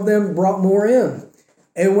away some of them, brought more in.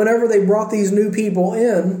 And whenever they brought these new people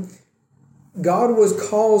in, God was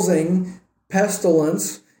causing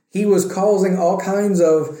pestilence. He was causing all kinds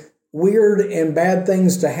of weird and bad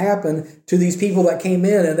things to happen to these people that came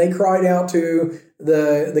in, and they cried out to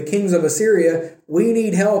the kings of Assyria, "We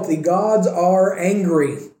need help. The gods are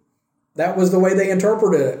angry." That was the way they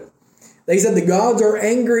interpreted it. They said the gods are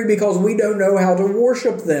angry because we don't know how to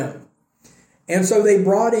worship them. And so they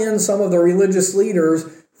brought in some of the religious leaders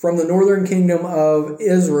from the northern kingdom of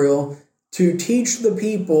Israel to teach the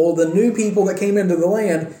people, the new people that came into the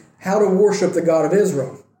land, how to worship the God of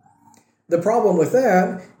Israel. The problem with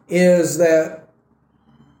that is that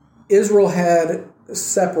Israel had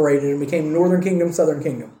separated and became northern kingdom, southern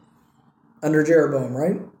kingdom under Jeroboam,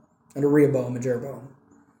 right? Under Rehoboam and Jeroboam.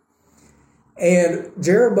 And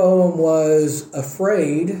Jeroboam was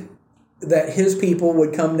afraid that his people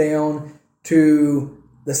would come down to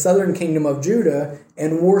the southern kingdom of Judah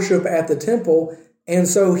and worship at the temple, and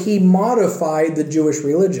so he modified the Jewish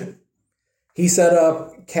religion. He set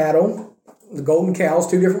up cattle, the golden cows,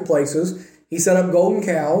 2 different places. He set up golden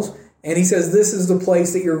cows, and he says, this is the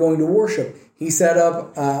place that you're going to worship. He set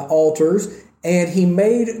up altars, and he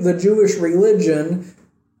made the Jewish religion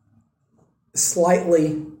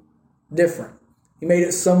slightly different. He made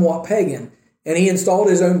it somewhat pagan. And he installed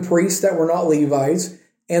his own priests that were not Levites.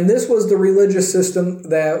 And this was the religious system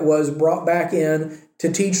that was brought back in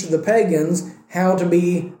to teach the pagans how to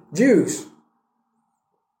be Jews.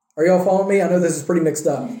 Are y'all following me? I know this is pretty mixed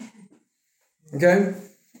up. Okay?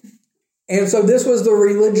 And so this was the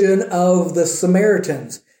religion of the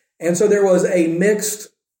Samaritans. And so there was a mixed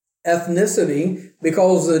ethnicity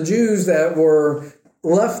because the Jews that were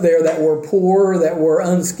left there, that were poor, that were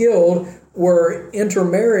unskilled, were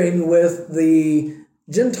intermarrying with the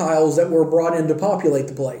Gentiles that were brought in to populate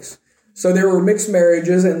the place. So there were mixed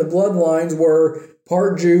marriages, and the bloodlines were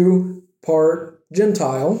part Jew, part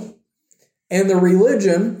Gentile. And the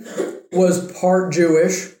religion was part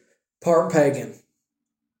Jewish, part pagan.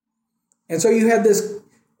 And so you had this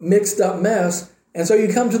mixed up mess. And so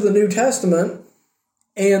you come to the New Testament,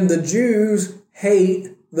 and the Jews hate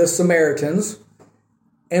the Samaritans,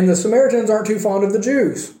 and the Samaritans aren't too fond of the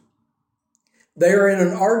Jews. They are in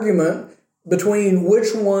an argument between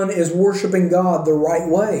which one is worshiping God the right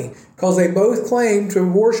way, because they both claim to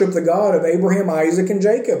worship the God of Abraham, Isaac, and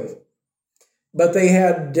Jacob. But they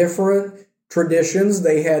had different traditions,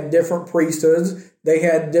 they had different priesthoods, they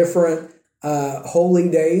had different holy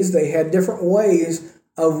days, they had different ways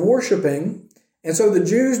of worshiping. And so the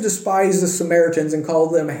Jews despised the Samaritans and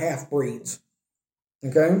called them half-breeds.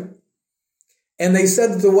 Okay? And they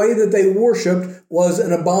said that the way that they worshiped was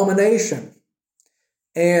an abomination.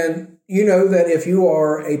 And you know that if you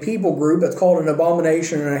are a people group that's called an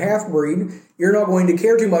abomination and a half-breed, you're not going to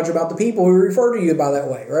care too much about the people who refer to you by that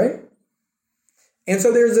way, right? And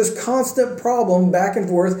so there's this constant problem back and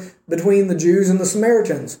forth between the Jews and the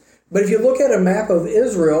Samaritans. But if you look at a map of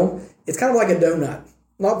Israel, it's kind of like a donut.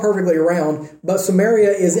 Not perfectly round, but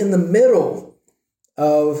Samaria is in the middle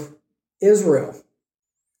of Israel.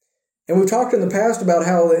 And we've talked in the past about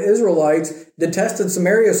how the Israelites detested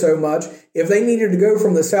Samaria so much, if they needed to go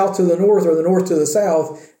from the south to the north or the north to the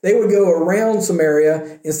south, they would go around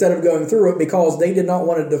Samaria instead of going through it because they did not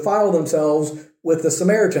want to defile themselves with the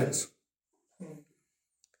Samaritans.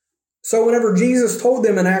 So whenever Jesus told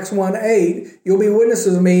them in Acts 1:8, you'll be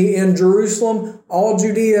witnesses of me in Jerusalem, all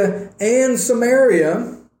Judea, and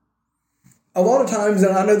Samaria, a lot of times,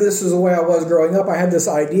 and I know this is the way I was growing up, I had this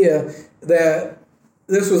idea that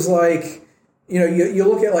this was like, you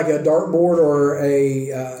look at like a dartboard or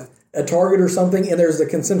a target or something, and there's the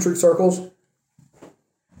concentric circles.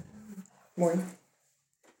 Morning.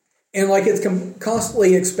 And like it's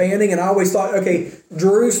constantly expanding, and I always thought, okay,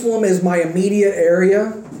 Jerusalem is my immediate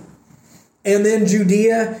area. And then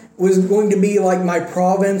Judea was going to be like my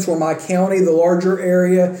province or my county, the larger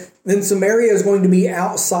area. Then Samaria is going to be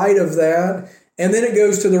outside of that. And then it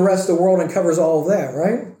goes to the rest of the world and covers all of that,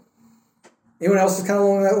 right? Anyone else is kind of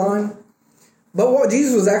along that line? But what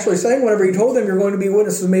Jesus was actually saying whenever he told them, you're going to be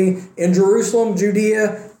witnesses of me in Jerusalem,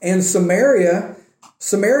 Judea, and Samaria.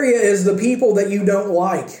 Samaria is the people that you don't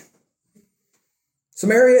like.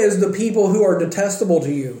 Samaria is the people who are detestable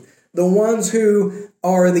to you. The ones who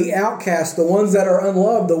are the outcasts, the ones that are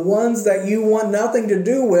unloved, the ones that you want nothing to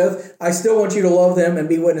do with, I still want you to love them and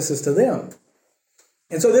be witnesses to them.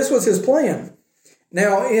 And so this was his plan.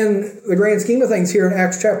 Now, in the grand scheme of things here in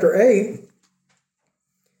Acts chapter 8,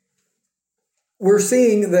 we're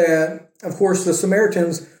seeing that, of course, the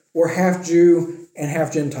Samaritans were half Jew and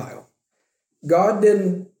half Gentile.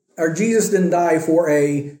 Jesus didn't die for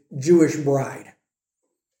a Jewish bride.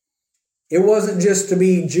 It wasn't just to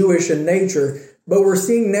be Jewish in nature, but we're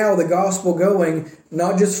seeing now the gospel going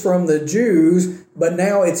not just from the Jews, but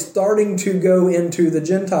now it's starting to go into the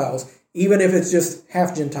Gentiles, even if it's just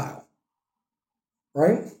half Gentile.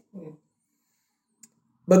 Right?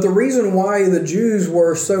 But the reason why the Jews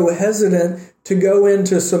were so hesitant to go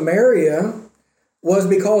into Samaria was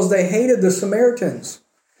because they hated the Samaritans.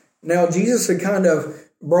 Now, Jesus had kind of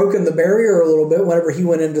broken the barrier a little bit whenever he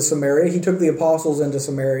went into Samaria. He took the apostles into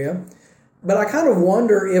Samaria. But I kind of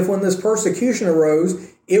wonder if when this persecution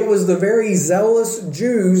arose, it was the very zealous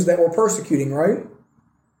Jews that were persecuting, right?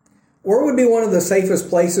 Where would be one of the safest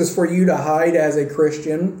places for you to hide as a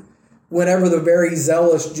Christian whenever the very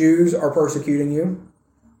zealous Jews are persecuting you?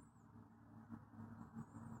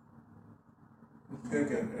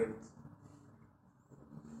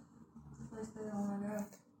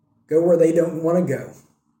 Go where they don't want to go,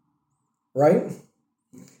 right?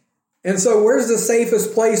 And so where's the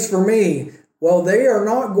safest place for me? Well, they are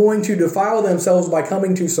not going to defile themselves by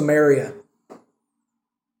coming to Samaria.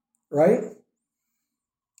 Right?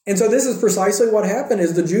 And so this is precisely what happened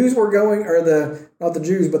is the Jews were going, not the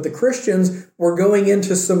Jews, but the Christians were going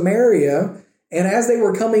into Samaria. And as they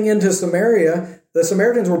were coming into Samaria, the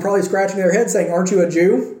Samaritans were probably scratching their heads saying, aren't you a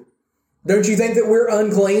Jew? Don't you think that we're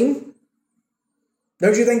unclean?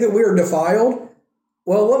 Don't you think that we are defiled?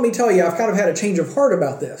 Well, let me tell you, I've kind of had a change of heart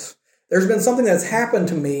about this. There's been something that's happened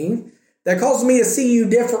to me that caused me to see you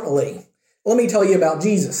differently. Let me tell you about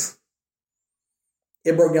Jesus.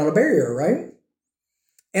 It broke down a barrier, right?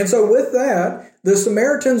 And so with that, the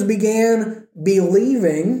Samaritans began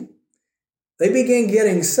believing, they began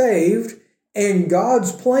getting saved, and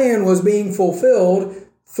God's plan was being fulfilled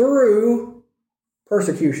through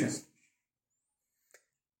persecution.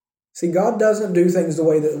 See, God doesn't do things the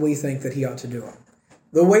way that we think that He ought to do them.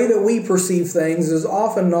 The way that we perceive things is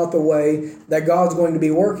often not the way that God's going to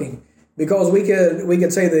be working. Because we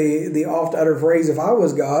could say the oft uttered phrase, if I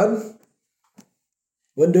was God,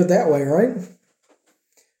 wouldn't do it that way, right?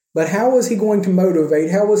 But how was He going to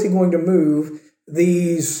motivate, how was He going to move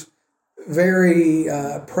these very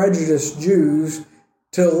prejudiced Jews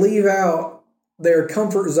to leave out their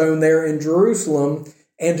comfort zone there in Jerusalem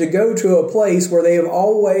and to go to a place where they have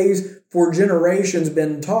always, for generations,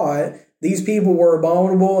 been taught these people were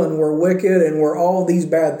abominable and were wicked and were all these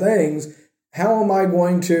bad things? How am I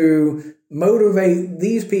going to motivate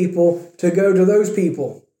these people to go to those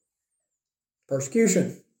people?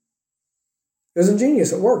 Persecution. It was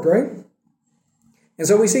ingenious. It worked, right? And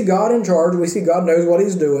so we see God in charge. We see God knows what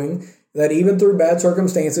He's doing, that even through bad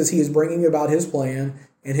circumstances, He is bringing about His plan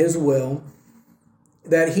and His will,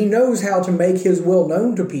 that He knows how to make His will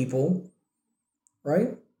known to people,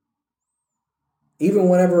 right? Even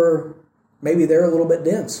whenever maybe they're a little bit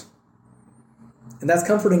dense. And that's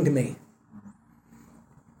comforting to me.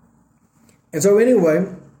 And so anyway,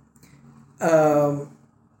 as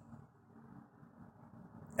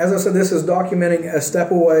I said, this is documenting a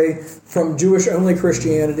step away from Jewish-only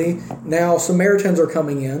Christianity. Now Samaritans are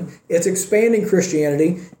coming in. It's expanding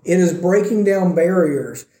Christianity. It is breaking down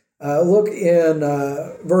barriers. Look in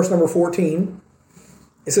verse number 14.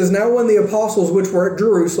 It says, now when the apostles which were at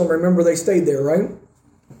Jerusalem, remember they stayed there, right?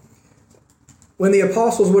 When the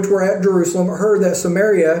apostles which were at Jerusalem heard that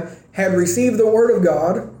Samaria had received the word of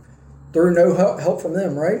God, through no help from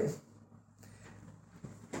them, right?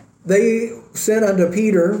 They sent unto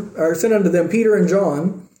them Peter and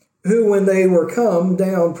John, who when they were come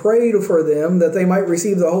down prayed for them that they might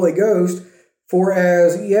receive the Holy Ghost, for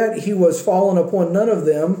as yet he was fallen upon none of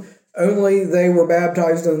them, only they were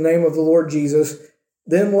baptized in the name of the Lord Jesus.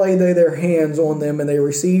 Then laid they their hands on them, and they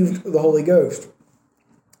received the Holy Ghost.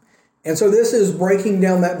 And so this is breaking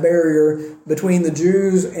down that barrier between the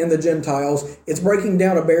Jews and the Gentiles. It's breaking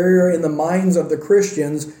down a barrier in the minds of the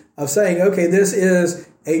Christians of saying, okay, this is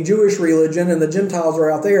a Jewish religion and the Gentiles are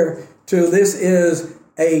out there, to this is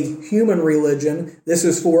a human religion. This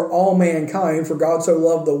is for all mankind, for God so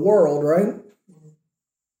loved the world, right?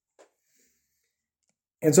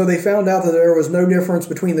 And so they found out that there was no difference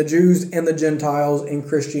between the Jews and the Gentiles in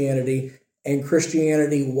Christianity, and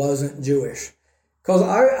Christianity wasn't Jewish. Because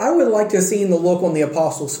I would like to have seen the look on the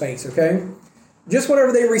apostles' face, okay? Just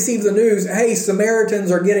whenever they received the news, hey,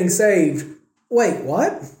 Samaritans are getting saved. Wait,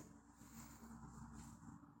 what?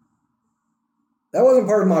 That wasn't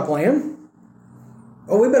part of my plan.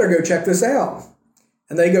 Oh, we better go check this out.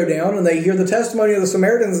 And they go down and they hear the testimony of the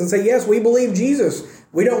Samaritans and say, yes, we believe Jesus.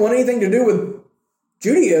 We don't want anything to do with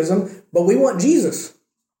Judaism, but we want Jesus.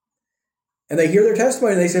 And they hear their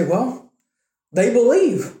testimony and they say, well, they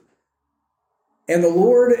believe. And the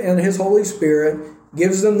Lord and His Holy Spirit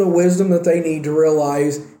gives them the wisdom that they need to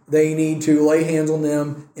realize they need to lay hands on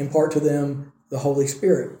them, impart to them the Holy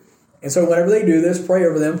Spirit. And so whenever they do this, pray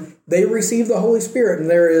over them, they receive the Holy Spirit. And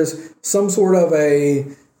there is some sort of a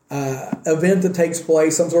event that takes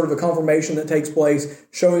place, some sort of a confirmation that takes place,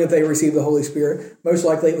 showing that they receive the Holy Spirit. Most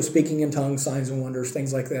likely it was speaking in tongues, signs and wonders,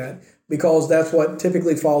 things like that, because that's what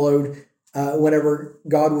typically followed whenever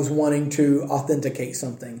God was wanting to authenticate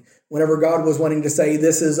something. Whenever God was wanting to say,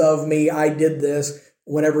 this is of me, I did this,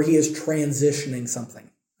 whenever He is transitioning something.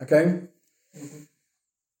 Okay? Mm-hmm.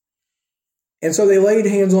 And so they laid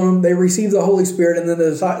hands on them, they received the Holy Spirit, and then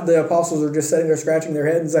the apostles are just sitting there scratching their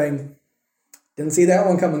head and saying, didn't see that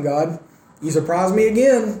one coming, God. You surprised me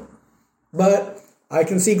again. But I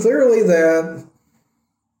can see clearly that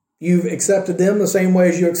you've accepted them the same way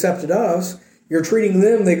as you accepted us. You're treating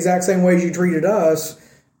them the exact same way as you treated us.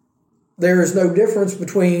 There is no difference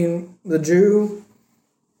between the Jew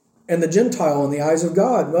and the Gentile in the eyes of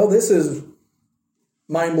God. Well, this is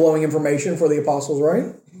mind-blowing information for the apostles,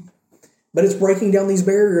 right? But it's breaking down these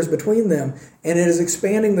barriers between them, and it is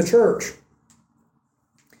expanding the church.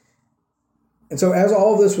 And so as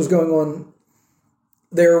all of this was going on,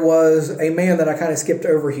 there was a man that I kind of skipped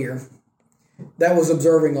over here that was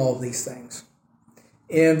observing all of these things.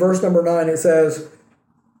 In verse number 9, it says,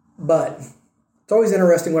 but. It's always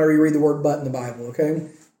interesting whenever you read the word but in the Bible, okay?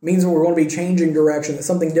 It means that we're going to be changing direction, that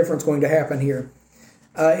something different is going to happen here.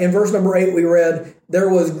 In verse number 8, we read, there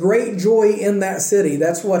was great joy in that city.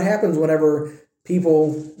 That's what happens whenever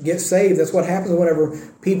people get saved. That's what happens whenever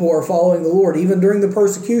people are following the Lord. Even during the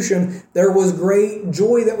persecution, there was great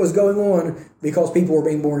joy that was going on because people were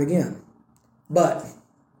being born again. But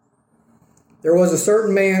there was a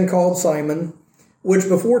certain man called Simon, which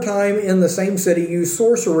before time in the same city used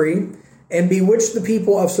sorcery and bewitched the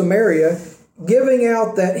people of Samaria, giving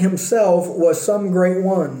out that himself was some great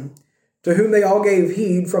one, to whom they all gave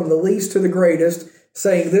heed from the least to the greatest,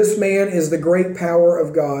 saying, "This man is the great power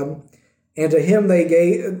of God." And to him they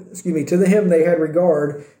had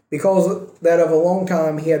regard, because that of a long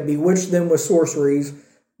time he had bewitched them with sorceries.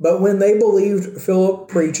 But when they believed Philip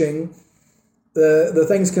preaching the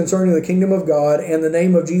things concerning the kingdom of God and the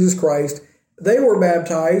name of Jesus Christ, they were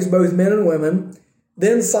baptized, both men and women.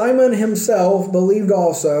 Then Simon himself believed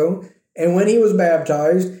also, and when he was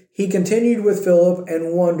baptized, he continued with Philip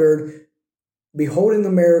and wondered, beholding the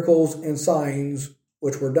miracles and signs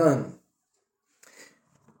which were done.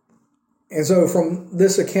 And so from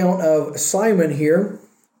this account of Simon here,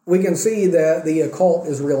 we can see that the occult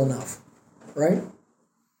is real enough, right?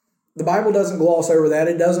 The Bible doesn't gloss over that.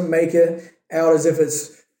 It doesn't make it out as if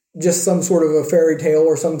it's just some sort of a fairy tale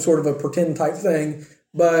or some sort of a pretend type thing.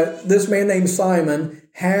 But this man named Simon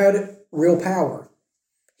had real power.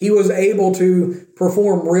 He was able to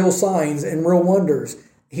perform real signs and real wonders.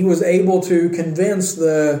 He was able to convince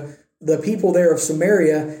the people there of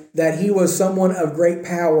Samaria that he was someone of great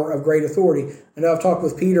power, of great authority. I know I've talked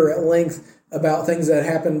with Peter at length about things that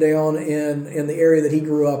happened down in the area that he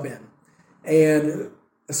grew up in. And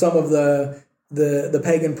some of the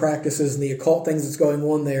pagan practices and the occult things that's going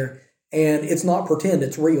on there. And it's not pretend,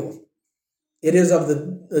 it's real. It is of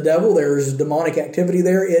the devil. There's demonic activity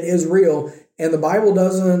there. It is real. And the Bible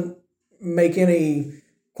doesn't make any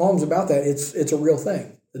qualms about that. It's a real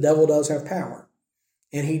thing. The devil does have power.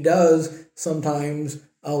 And he does sometimes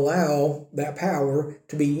allow that power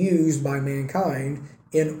to be used by mankind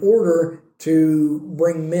in order to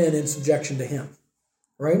bring men in subjection to him.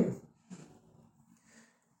 Right?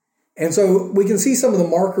 And so we can see some of the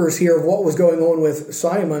markers here of what was going on with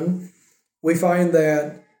Simon. We find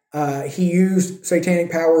that he used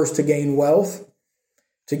satanic powers to gain wealth,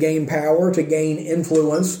 to gain power, to gain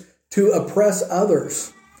influence, to oppress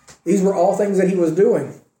others. These were all things that he was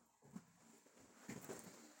doing.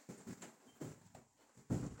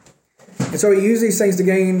 And so he used these things to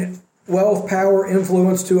gain wealth, power,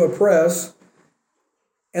 influence, to oppress.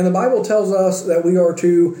 And the Bible tells us that we are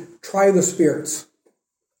to try the spirits.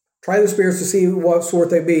 Try the spirits to see what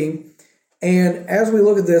sort they be. And as we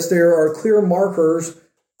look at this, there are clear markers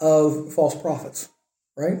of false prophets,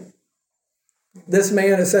 right? This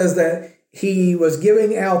man, it says that he was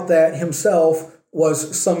giving out that himself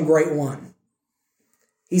was some great one.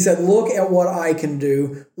 He said, look at what I can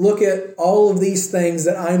do. Look at all of these things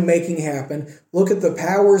that I'm making happen. Look at the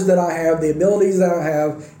powers that I have, the abilities that I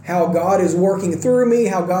have, how God is working through me,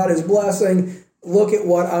 how God is blessing. Look at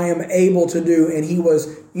what I am able to do. And he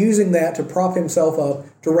was using that to prop himself up,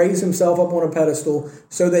 to raise himself up on a pedestal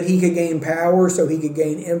so that he could gain power, so he could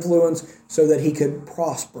gain influence, so that he could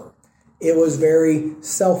prosper. It was very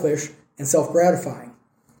selfish and self-gratifying.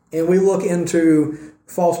 And we look into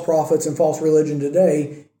false prophets and false religion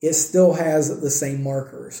today, it still has the same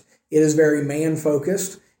markers. It is very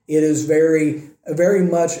man-focused. It is very, very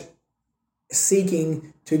much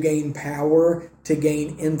seeking to gain power, to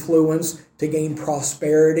gain influence, to gain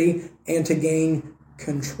prosperity, and to gain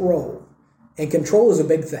control. And control is a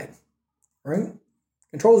big thing, right?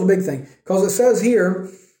 Control is a big thing. Because it says here,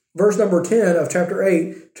 verse number 10 of chapter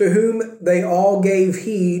 8, to whom they all gave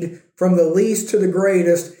heed from the least to the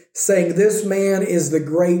greatest, saying, this man is the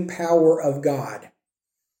great power of God.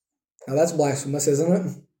 Now that's blasphemous, isn't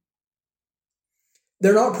it?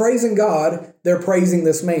 They're not praising God, they're praising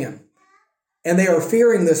this man. And they are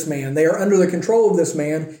fearing this man. They are under the control of this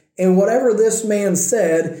man. And whatever this man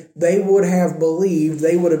said, they would have believed,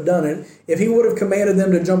 they would have done it. If he would have commanded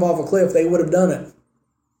them to jump off a cliff, they would have done it.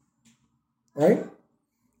 Right?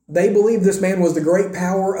 They believed this man was the great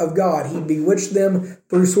power of God. He bewitched them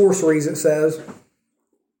through sorceries, it says.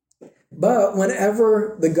 But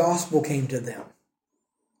whenever the gospel came to them,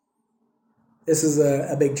 this is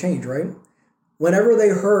a big change, right? Whenever they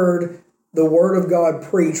heard the word of God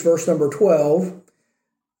preached, verse number 12,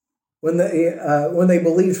 when they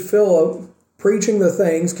believed Philip preaching the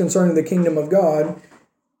things concerning the kingdom of God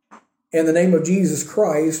and the name of Jesus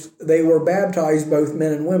Christ, they were baptized, both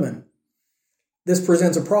men and women. This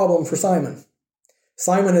presents a problem for Simon.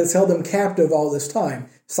 Simon has held them captive all this time.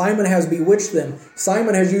 Simon has bewitched them.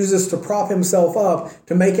 Simon has used this to prop himself up,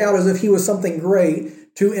 to make out as if he was something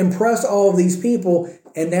great, to impress all of these people,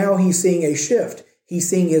 and now he's seeing a shift. He's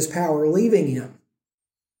seeing his power leaving him.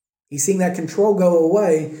 He's seeing that control go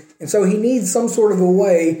away, and so he needs some sort of a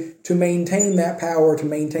way to maintain that power, to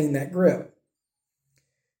maintain that grip.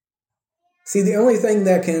 See, the only thing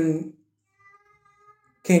that can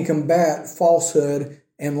combat falsehood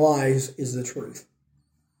and lies is the truth.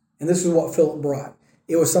 And this is what Philip brought.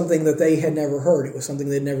 It was something that they had never heard. It was something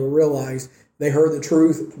they'd never realized. They heard the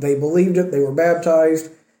truth. They believed it. They were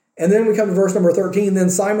baptized. And then we come to verse number 13. Then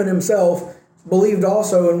Simon himself believed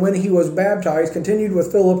also, and when he was baptized, continued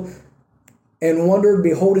with Philip and wondered,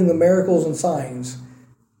 beholding the miracles and signs.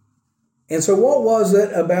 And so what was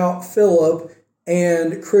it about Philip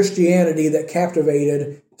and Christianity that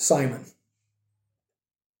captivated Simon?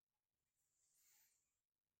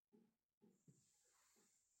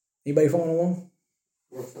 Anybody following along?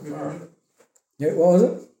 Works of power. Yeah, what was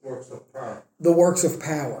it? Works of power. The works of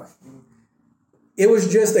power. It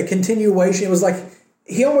was just a continuation. It was like,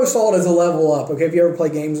 he almost saw it as a level up. Okay, if you ever play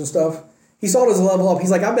games and stuff, he saw it as a level up.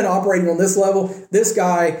 He's like, I've been operating on this level. This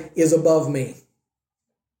guy is above me.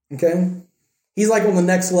 Okay? He's like on the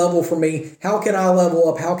next level for me. How can I level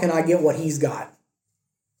up? How can I get what he's got?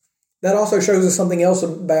 That also shows us something else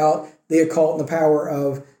about the occult and the power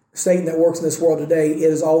of Satan that works in this world today. It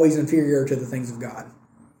is always inferior to the things of God.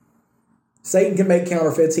 Satan can make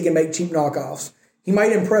counterfeits. He can make cheap knockoffs. He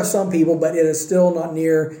might impress some people, but it is still not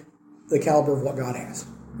near the caliber of what God has.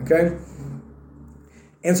 Okay?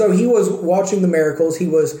 And so he was watching the miracles. He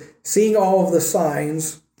was seeing all of the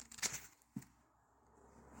signs.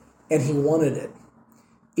 And he wanted it.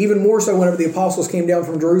 Even more so whenever the apostles came down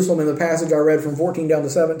from Jerusalem in the passage I read from 14 down to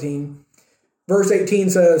 17. Verse 18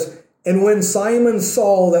 says, and when Simon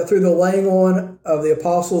saw that through the laying on of the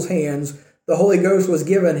apostles' hands, the Holy Ghost was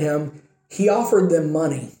given him, he offered them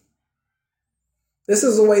money. This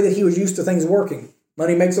is the way that he was used to things working.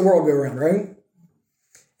 Money makes the world go round, right?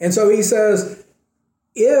 And so he says,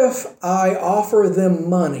 if I offer them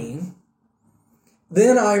money,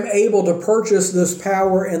 then I'm able to purchase this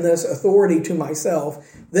power and this authority to myself.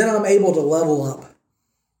 Then I'm able to level up.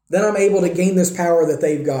 Then I'm able to gain this power that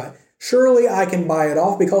they've got. Surely I can buy it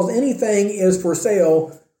off because anything is for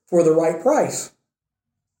sale for the right price.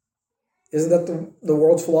 Isn't that the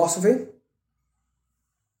world's philosophy?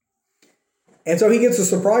 And so he gets a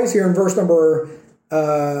surprise here in verse number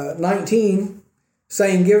 19,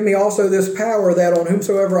 saying, give me also this power that on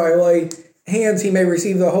whomsoever I lay hands he may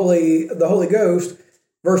receive the Holy Ghost.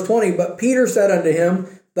 Verse 20, but Peter said unto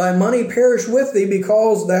him, thy money perish with thee,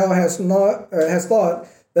 because thou hast thought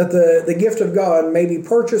that the gift of God may be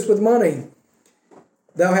purchased with money.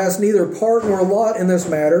 Thou hast neither part nor lot in this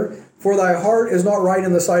matter, for thy heart is not right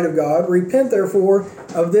in the sight of God. Repent therefore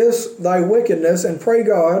of this thy wickedness, and pray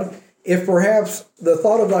God, if perhaps the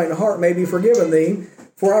thought of thine heart may be forgiven thee.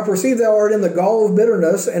 For I perceive thou art in the gall of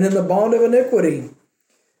bitterness, and in the bond of iniquity.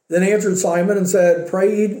 Then answered Simon and said,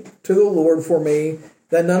 pray ye to the Lord for me,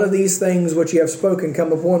 that none of these things which ye have spoken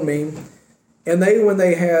come upon me. And they, when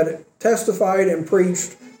they had testified and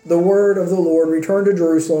preached the word of the Lord, returned to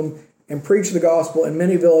Jerusalem and preached the gospel in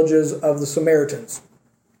many villages of the Samaritans.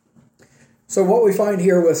 So what we find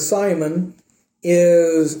here with Simon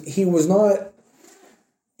is he was not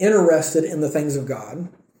interested in the things of God.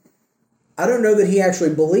 I don't know that he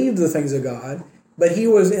actually believed the things of God, but he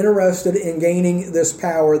was interested in gaining this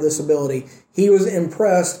power, this ability. He was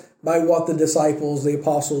impressed by what the disciples, the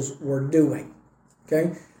apostles, were doing.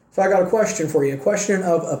 Okay? So I got a question for you, a question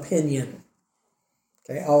of opinion.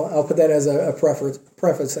 Okay, I'll put that as a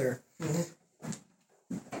preface there.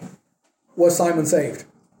 Mm-hmm. Was Simon saved?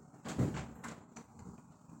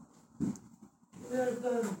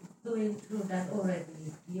 We're going through that already.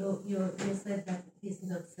 You said that he's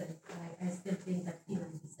not saved. I still think that he will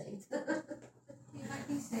be saved. He might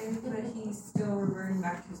be saved, but he's still reverting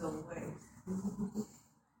back to his old ways.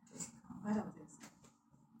 I don't think so.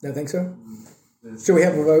 Don't think so? Should we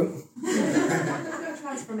have a vote? There's no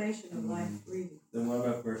transformation of life, really. Then what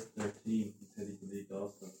about verse 13? He said he believed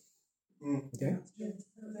also. Okay.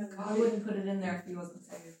 I wouldn't put it in there if he wasn't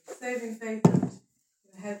saved. Saving faith and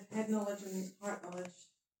head knowledge and heart knowledge.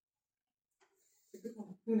 It's a good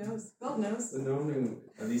one. Who knows? God knows. The knowing,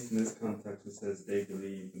 at least in this context, it says they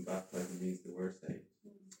believed and baptized means they were saved.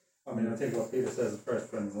 I mean, I think what Peter says in 1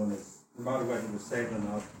 Corinthians 1 is, no matter whether you were saved or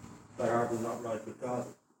not, thy heart was not right with God.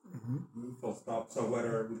 Mm-hmm. Full stop. So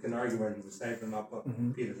whether we can argue whether you were saved or not, but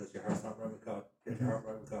Peter says your heart's not right with God. Get your heart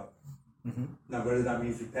right with God. Mm-hmm. Now, whether that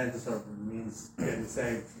means repentance or means getting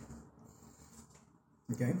saved,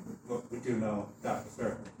 okay, we do know that for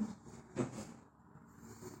certain.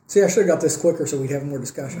 See, I should have got this quicker so we'd have more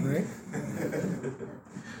discussion, right?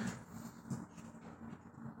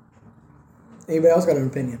 Anybody else got an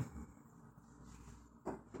opinion?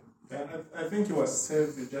 Yeah, I think think he was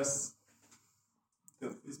saved with just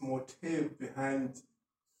his motive behind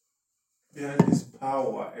his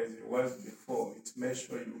power as it was before. It made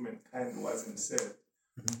sure humankind wasn't saved.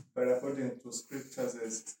 But according to scriptures,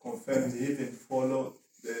 as confirmed, he even followed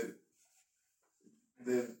the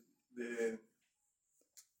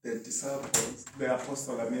disciples, the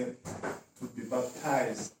apostle, to be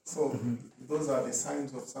baptized. So those are the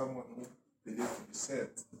signs of someone who believes to be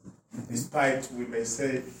saved. Despite, we may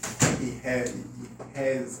say, he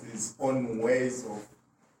has his own ways of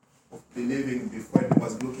believing before he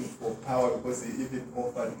was looking for power, because he even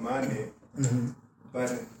offered money.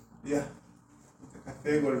 But yeah, the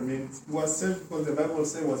category means he was saved because the Bible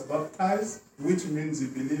says he was baptized, which means you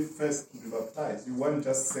believe first to be baptized. You won't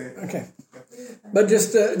just say. Okay. But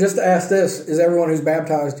just to ask this, is everyone who's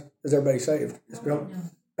baptized, is everybody saved?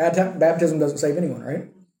 Baptism doesn't save anyone, right?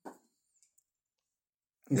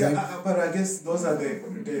 Okay. Yeah, but I guess those are the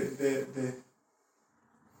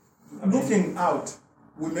looking out.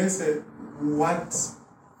 We may say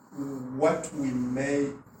what we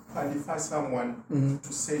may qualify someone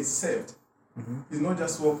to say saved. He's not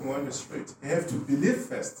just walking on the street. He have to believe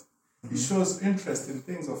first. He shows interest in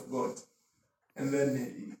things of God, and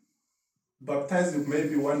then baptized may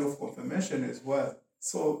be one of confirmation as well.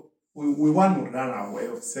 So we want to run away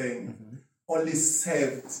of saying only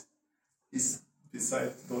saved is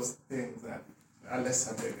besides those things that are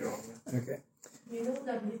lesser than wrong. Okay. We know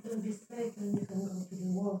that we can be saved and we can go to the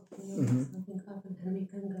world. Something happened and we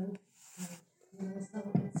can go. So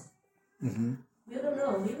it's, we don't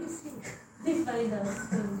know. We will see. We find out.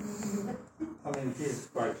 I mean, Jesus is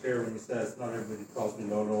quite clear when he says, not everybody calls me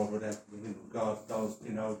Lord, Lord, but everybody God does,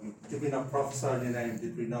 did we not prophesy in your name?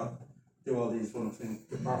 Did we not do all these wonderful things?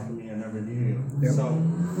 Depart from me, I never knew you. Yep. So,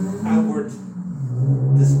 outward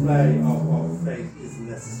display of faith isn't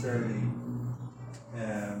necessarily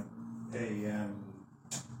a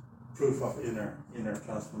proof of inner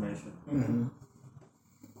transformation.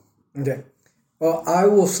 Okay. Well, I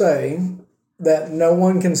will say that no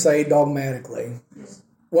one can say dogmatically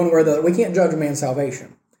one way or the other. We can't judge a man's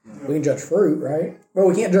salvation. We can judge fruit, right? But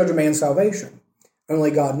we can't judge a man's salvation.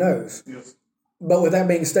 Only God knows. Yes. But with that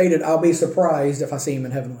being stated, I'll be surprised if I see him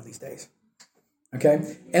in heaven one of these days.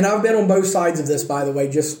 Okay? And I've been on both sides of this, by the way,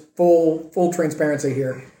 just full transparency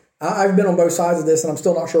here. I've been on both sides of this, and I'm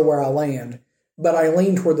still not sure where I land. But I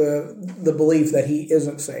lean toward the belief that he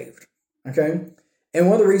isn't saved. Okay? And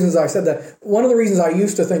one of the reasons I said that, one of the reasons I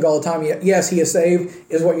used to think all the time, yes, he is saved,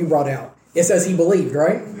 is what you brought out. It says he believed,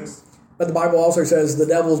 right? Yes. But the Bible also says the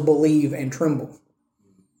devils believe and tremble.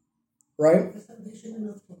 Right?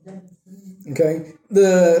 Okay?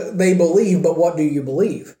 They believe, but what do you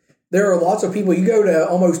believe? There are lots of people, you go to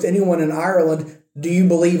almost anyone in Ireland, do you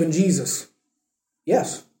believe in Jesus?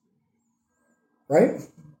 Yes. Right?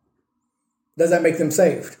 Does that make them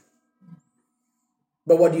saved?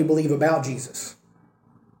 But what do you believe about Jesus?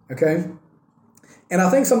 Okay? And I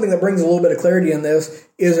think something that brings a little bit of clarity in this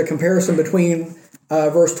is a comparison between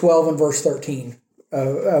verse 12 and verse 13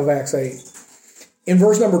 of Acts 8. In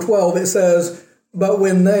verse number 12, it says, but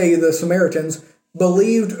when they, the Samaritans,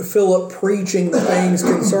 believed Philip preaching the things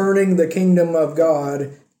concerning the kingdom of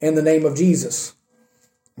God and the name of Jesus.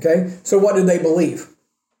 Okay? So what did they believe?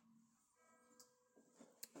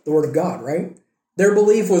 The Word of God, right? Their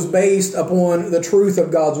belief was based upon the truth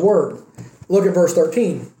of God's Word. Look at verse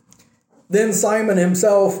 13. Then Simon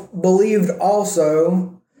himself believed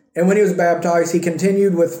also, and when he was baptized, he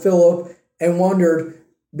continued with Philip and wondered,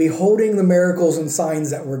 beholding the miracles and signs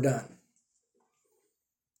that were done.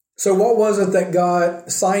 So what was it that got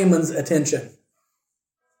Simon's attention?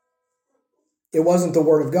 It wasn't the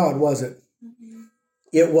Word of God, was it?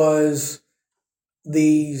 It was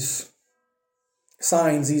these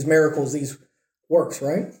signs, these miracles, these works,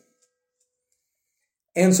 right?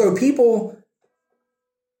 And so people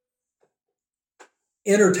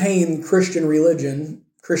entertain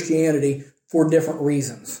Christianity, for different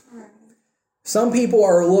reasons. Some people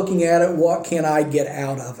are looking at it, what can I get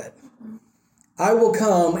out of it? I will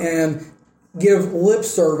come and give lip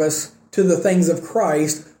service to the things of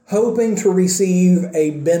Christ, hoping to receive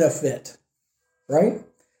a benefit, right?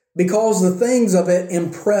 Because the things of it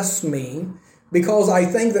impress me, because I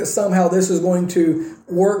think that somehow this is going to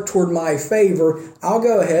work toward my favor, I'll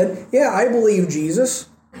go ahead. Yeah, I believe Jesus.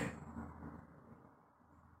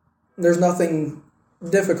 There's nothing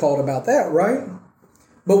difficult about that, right?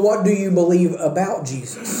 But what do you believe about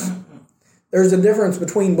Jesus? There's a difference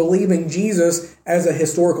between believing Jesus as a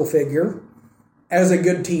historical figure, as a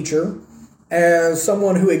good teacher, as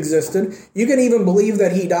someone who existed. You can even believe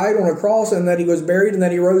that he died on a cross and that he was buried and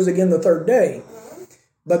that he rose again the third day.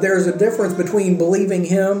 But there's a difference between believing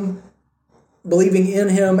him believing in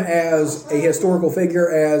him as a historical figure,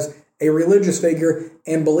 as a religious figure,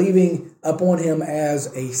 and believing upon him as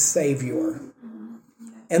a Savior.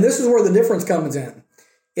 And this is where the difference comes in.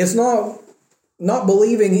 It's not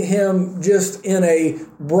believing him just in a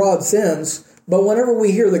broad sense, but whenever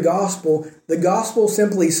we hear the gospel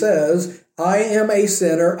simply says, I am a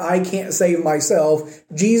sinner, I can't save myself.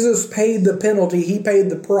 Jesus paid the penalty, he paid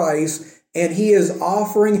the price, and he is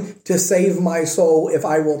offering to save my soul if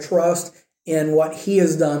I will trust in what he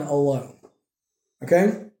has done alone.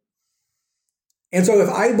 Okay? And so if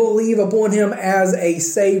I believe upon him as a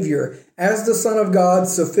Savior, as the Son of God,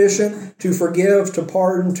 sufficient to forgive, to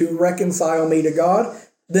pardon, to reconcile me to God,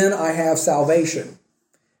 then I have salvation.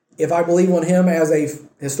 If I believe on him as a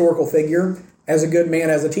historical figure, as a good man,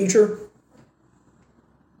 as a teacher,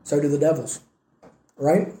 so do the devils.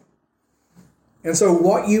 Right? And so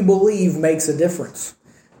what you believe makes a difference.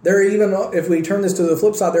 If we turn this to the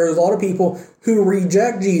flip side, there's a lot of people who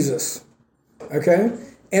reject Jesus. Okay?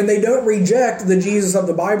 And they don't reject the Jesus of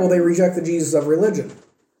the Bible, they reject the Jesus of religion.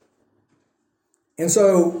 And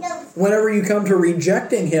so, whenever you come to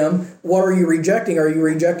rejecting him, what are you rejecting? Are you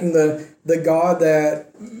rejecting the God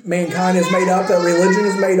that mankind has made up, that religion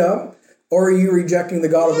has made up? Or are you rejecting the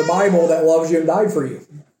God of the Bible that loves you and died for you?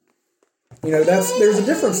 There's a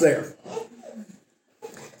difference there.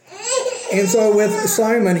 And so with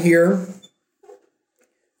Simon here,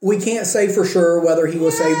 we can't say for sure whether he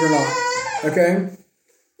was saved or not. Okay?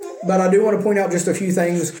 But I do want to point out just a few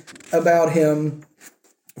things about him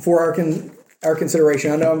for our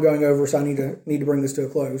consideration. I know I'm going over, so I need to bring this to a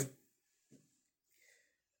close.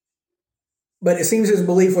 But it seems his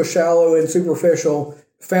belief was shallow and superficial,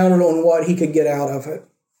 founded on what he could get out of it.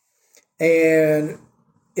 And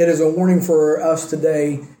it is a warning for us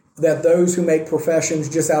today that those who make professions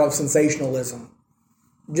just out of sensationalism,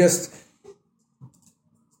 just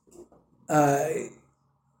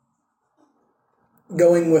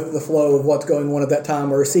going with the flow of what's going on at that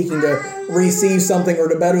time, or seeking to receive something or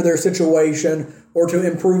to better their situation or to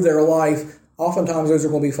improve their life, oftentimes those are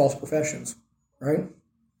going to be false professions, right?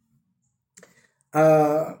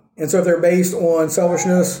 And so if they're based on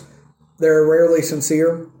selfishness, they're rarely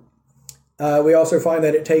sincere. We also find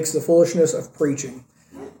that it takes the foolishness of preaching,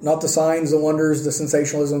 not the signs, the wonders, the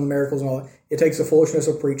sensationalism, the miracles, and all that. It takes the foolishness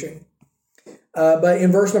of preaching. But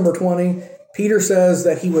in verse number 20, Peter says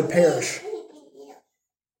that he would perish.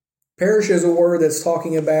 Perish is a word that's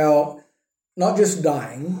talking about not just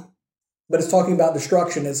dying, but it's talking about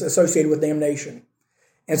destruction. It's associated with damnation.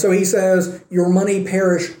 And so he says, your money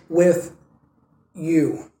perish with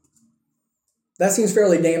you. That seems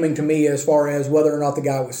fairly damning to me as far as whether or not the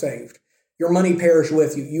guy was saved. Your money perish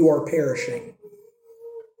with you. You are perishing.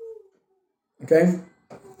 Okay?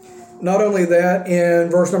 Not only that, in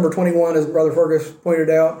verse number 21, as Brother Fergus pointed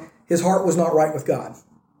out, his heart was not right with God.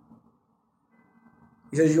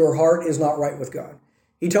 He says, your heart is not right with God.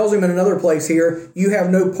 He tells him in another place here, you have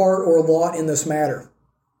no part or lot in this matter.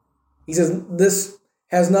 He says, this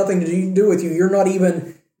has nothing to do with you. You're not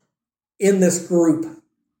even in this group.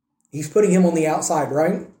 He's putting him on the outside,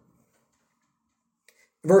 right?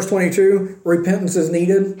 Verse 22, repentance is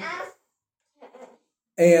needed.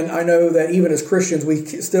 And I know that even as Christians, we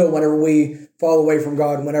still, whenever we fall away from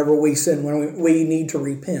God, whenever we sin, when we need to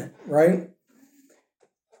repent, right?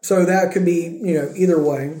 So that could be, either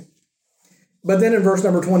way. But then in verse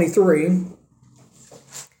number 23,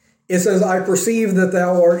 it says, I perceive that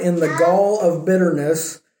thou art in the gall of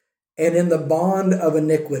bitterness and in the bond of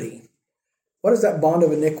iniquity. What does that bond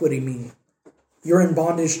of iniquity mean? You're in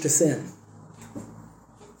bondage to sin.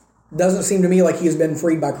 Doesn't seem to me like he has been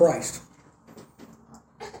freed by Christ.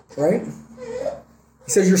 Right?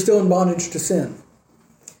 He says you're still in bondage to sin.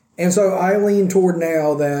 And so I lean toward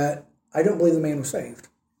now that I don't believe the man was saved.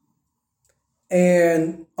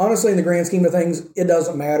 And honestly, in the grand scheme of things, it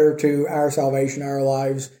doesn't matter to our salvation, our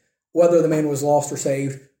lives, whether the man was lost or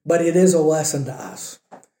saved, but it is a lesson to us.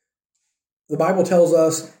 The Bible tells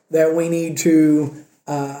us that we need to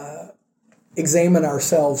examine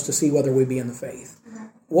ourselves to see whether we be in the faith.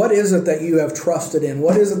 What is it that you have trusted in?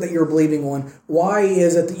 What is it that you're believing on? Why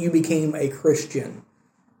is it that you became a Christian?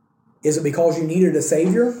 Is it because you needed a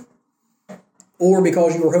Savior? Or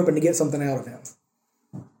because you were hoping to get something out of him?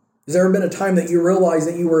 Has there ever been a time that you realized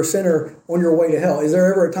that you were a sinner on your way to hell? Is there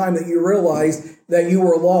ever a time that you realized that you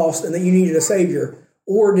were lost and that you needed a Savior?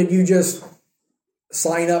 Or did you just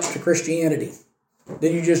sign up to Christianity?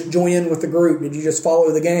 Did you just join in with the group? Did you just follow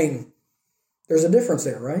the gang? There's a difference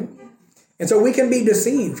there, right? And so we can be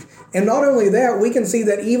deceived. And not only that, we can see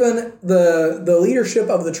that even the leadership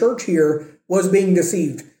of the church here was being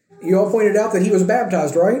deceived. You all pointed out that he was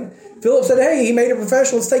baptized, right? Philip said, hey, he made a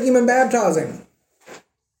profession. Let's take him and baptize him.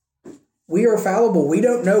 We are fallible. We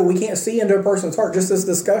don't know. We can't see into a person's heart. Just this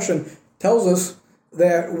discussion tells us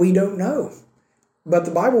that we don't know. But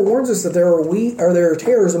the Bible warns us that there are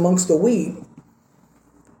tares amongst the wheat.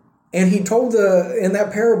 And he told in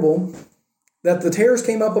that parable that the tares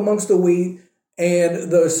came up amongst the wheat, and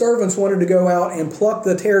the servants wanted to go out and pluck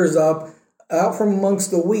the tares out from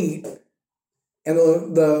amongst the wheat. And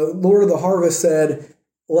the Lord of the harvest said,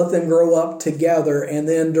 let them grow up together, and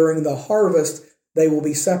then during the harvest, they will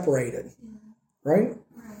be separated. Right?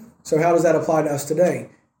 So how does that apply to us today?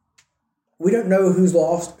 We don't know who's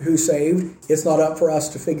lost, who's saved. It's not up for us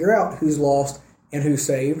to figure out who's lost and who's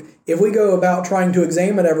saved. If we go about trying to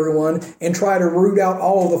examine everyone and try to root out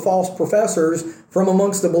all of the false professors from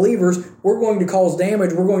amongst the believers, we're going to cause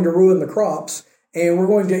damage, we're going to ruin the crops, and we're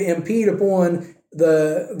going to impede upon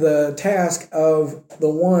the task of the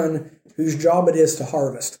one whose job it is to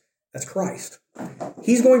harvest. That's Christ.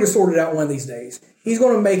 He's going to sort it out one of these days. He's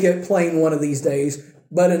going to make it plain one of these days.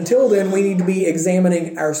 But until then, we need to be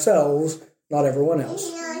examining ourselves, not everyone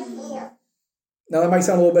else. Now, that might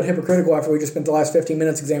sound a little bit hypocritical after we just spent the last 15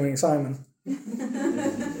 minutes examining Simon.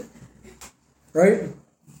 Right?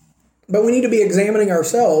 But we need to be examining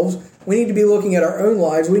ourselves. We need to be looking at our own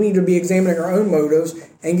lives. We need to be examining our own motives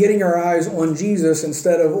and getting our eyes on Jesus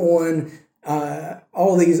instead of on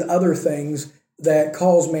all these other things that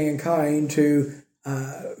cause mankind to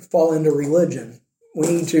fall into religion. We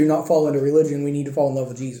need to not fall into religion. We need to fall in love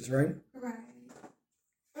with Jesus, right? Right.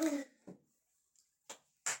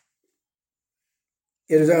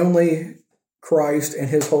 It is only Christ and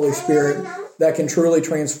His Holy Spirit that can truly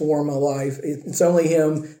transform a life. It's only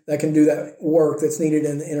Him that can do that work that's needed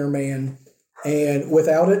in the inner man. And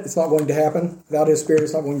without it, it's not going to happen. Without His Spirit,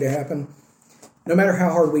 it's not going to happen, no matter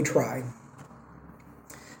how hard we try.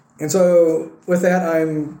 And so, with that,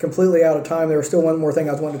 I'm completely out of time. There was still one more thing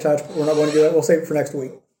I was wanting to touch, but we're not going to do that. We'll save it for next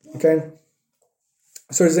week. Okay?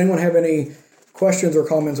 So, does anyone have any questions or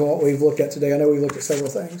comments on what we've looked at today? I know we've looked at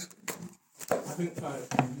several things. I think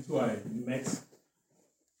before I met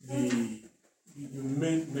you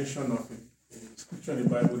made mention of a scripture in the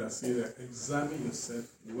Bible that says that examine yourself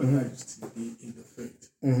whether you still be in the faith.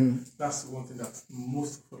 Mm-hmm. That's one thing that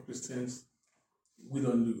most of Christians we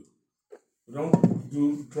don't do. We don't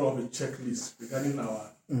draw up a checklist regarding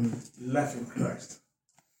our life in Christ,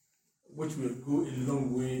 which will go a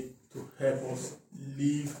long way to help us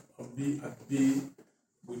live or be at bay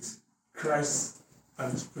with Christ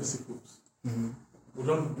and His principles. Mm-hmm. We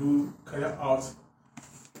don't carry out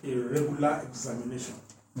a regular examination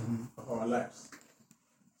of our lives.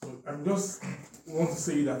 So I just want to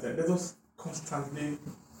say that let us constantly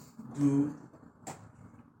do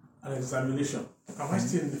an examination. Am I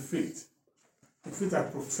still in the faith? The faith I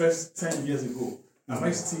professed 10 years ago, am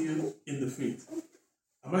I still in the faith?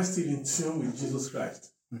 Am I still in tune with Jesus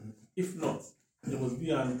Christ? Mm-hmm. If not, there must be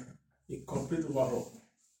a complete overhaul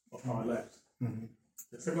of our lives. Mm-hmm.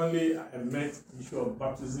 Secondly, I met the issue of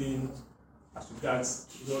baptism as regards,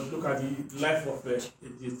 look at the life of the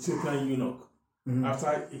Ethiopian eunuch. Mm-hmm.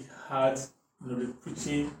 After he had the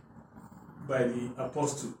preaching by the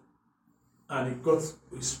apostle, and he got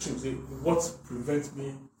restricted. What prevents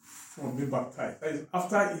me from being baptized? That is,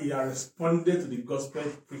 after he had responded to the gospel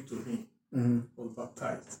preached to him, was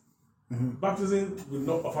baptized. Mm-hmm. Baptism will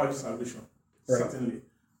not offer you salvation, certainly,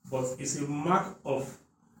 but it's a mark of,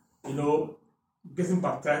 getting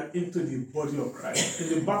baptized into the body of Christ.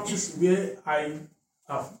 In the baptist where I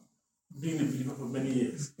have been a believer for many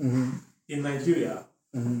years, in Nigeria,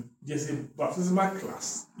 there's a baptismal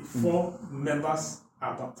class. If 4 members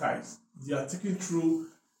are baptized, they are taken through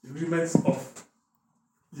the rudiments of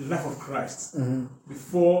the life of Christ.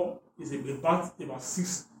 Before, it's about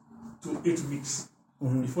 6 to 8 weeks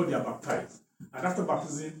before they are baptized. And after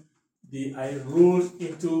baptism, they are enrolled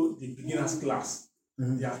into the beginner's class.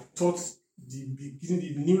 They are taught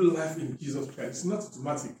the new life in Jesus Christ. It's not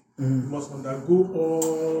automatic. You must undergo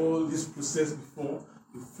all this process before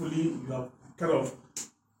you have kind of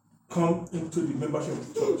come into the membership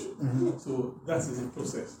of the church. So that is a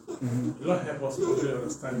process. The Lord help us to really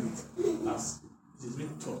understand it as it is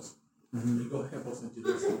being taught. May God help us in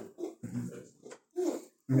Jesus'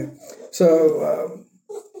 name. So,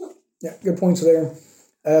 good points there.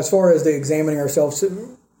 As far as the examining ourselves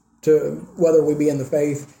to whether we be in the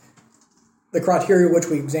faith, the criteria which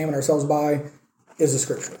we examine ourselves by is the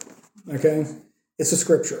Scripture. Okay? It's the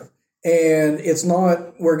Scripture. And it's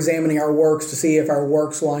not we're examining our works to see if our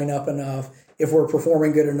works line up enough, if we're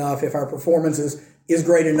performing good enough, if our performance is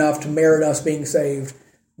great enough to merit us being saved,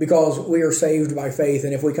 because we are saved by faith.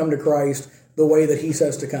 And if we come to Christ the way that He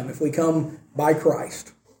says to come, if we come by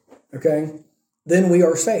Christ, okay, then we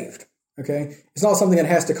are saved. Okay, it's not something that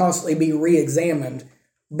has to constantly be re-examined.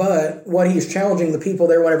 But what he's challenging the people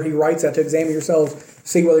there, whenever he writes that, to examine yourselves,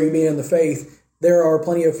 see whether you be in the faith. There are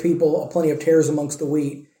plenty of people, plenty of tares amongst the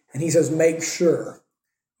wheat, and he says, make sure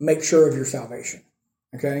of your salvation.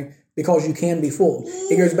 Okay, because you can be fooled.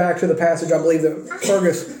 He goes back to the passage I believe that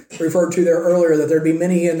Fergus referred to there earlier, that there'd be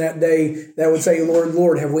many in that day that would say, Lord,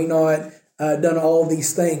 Lord, have we not done all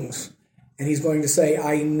these things? And he's going to say,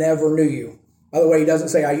 I never knew you. By the way, he doesn't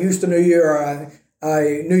say, I used to know you, or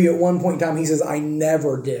I knew you at one point in time. He says, I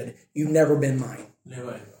never did. You've never been mine.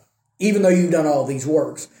 Never ever. Even though you've done all these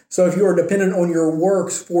works. So if you are dependent on your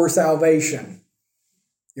works for salvation,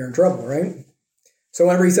 you're in trouble, right? So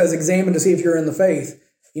whenever he says examine to see if you're in the faith,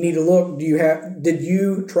 you need to look, did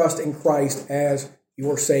you trust in Christ as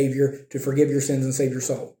your Savior to forgive your sins and save your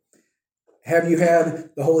soul? Have you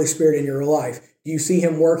had the Holy Spirit in your life? Do you see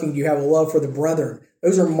him working? Do you have a love for the brethren?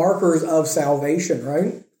 Those are markers of salvation,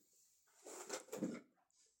 right?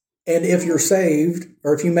 And if you're saved,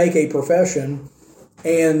 or if you make a profession,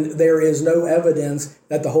 and there is no evidence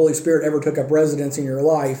that the Holy Spirit ever took up residence in your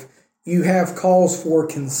life, you have cause for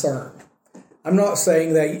concern. I'm not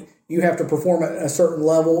saying that you have to perform at a certain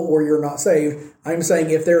level or you're not saved. I'm saying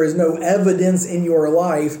if there is no evidence in your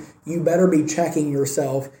life, you better be checking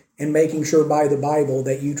yourself and making sure by the Bible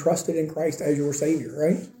that you trusted in Christ as your Savior,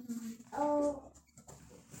 right?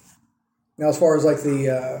 Now, as far as like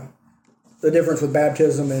the difference with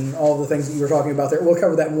baptism and all the things that you were talking about there, we'll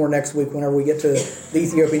cover that more next week whenever we get to the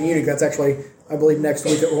Ethiopian eunuch. That's actually, I believe, next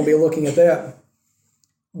week that we're going to be looking at that.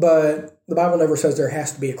 But the Bible never says there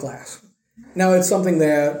has to be a class. Now, it's something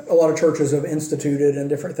that a lot of churches have instituted and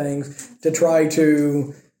different things to try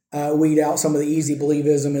to weed out some of the easy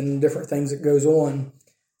believism and different things that goes on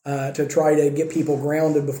to try to get people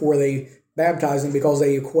grounded before they baptize them, because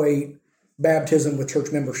they equate baptism with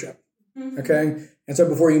church membership. Okay? And so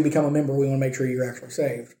before you become a member, we want to make sure you're actually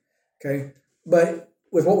saved. Okay? But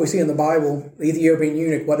with what we see in the Bible, the Ethiopian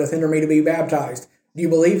eunuch, what doth hinder me to be baptized? Do you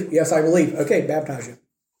believe? Yes, I believe. Okay, baptize you.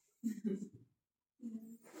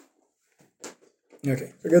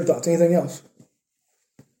 Okay, so good thoughts. Anything else?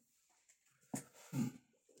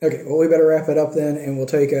 Okay, well, we better wrap it up then, and we'll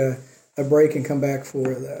take a break and come back for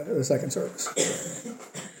the second service.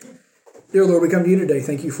 Dear Lord, we come to you today.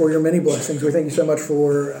 Thank you for your many blessings. We thank you so much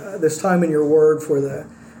for this time in your word, for the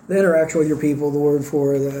interaction with your people, Lord,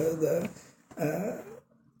 for the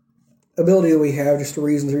ability that we have just to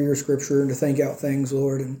reason through your scripture and to think out things,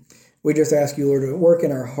 Lord. And we just ask you, Lord, to work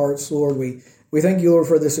in our hearts, Lord. We thank you, Lord,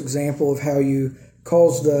 for this example of how you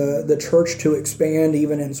caused the church to expand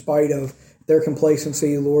even in spite of their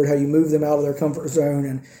complacency, Lord, how you moved them out of their comfort zone,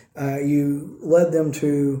 and you led them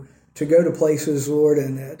to go to places, Lord,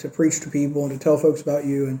 and to preach to people and to tell folks about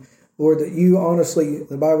you. And Lord, that you honestly,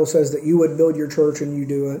 the Bible says that you would build your church and you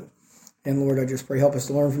do it. And Lord, I just pray, help us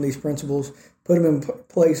to learn from these principles, put them in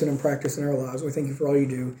place and in practice in our lives. We thank you for all you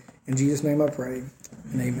do. In Jesus' name I pray,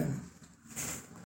 and amen.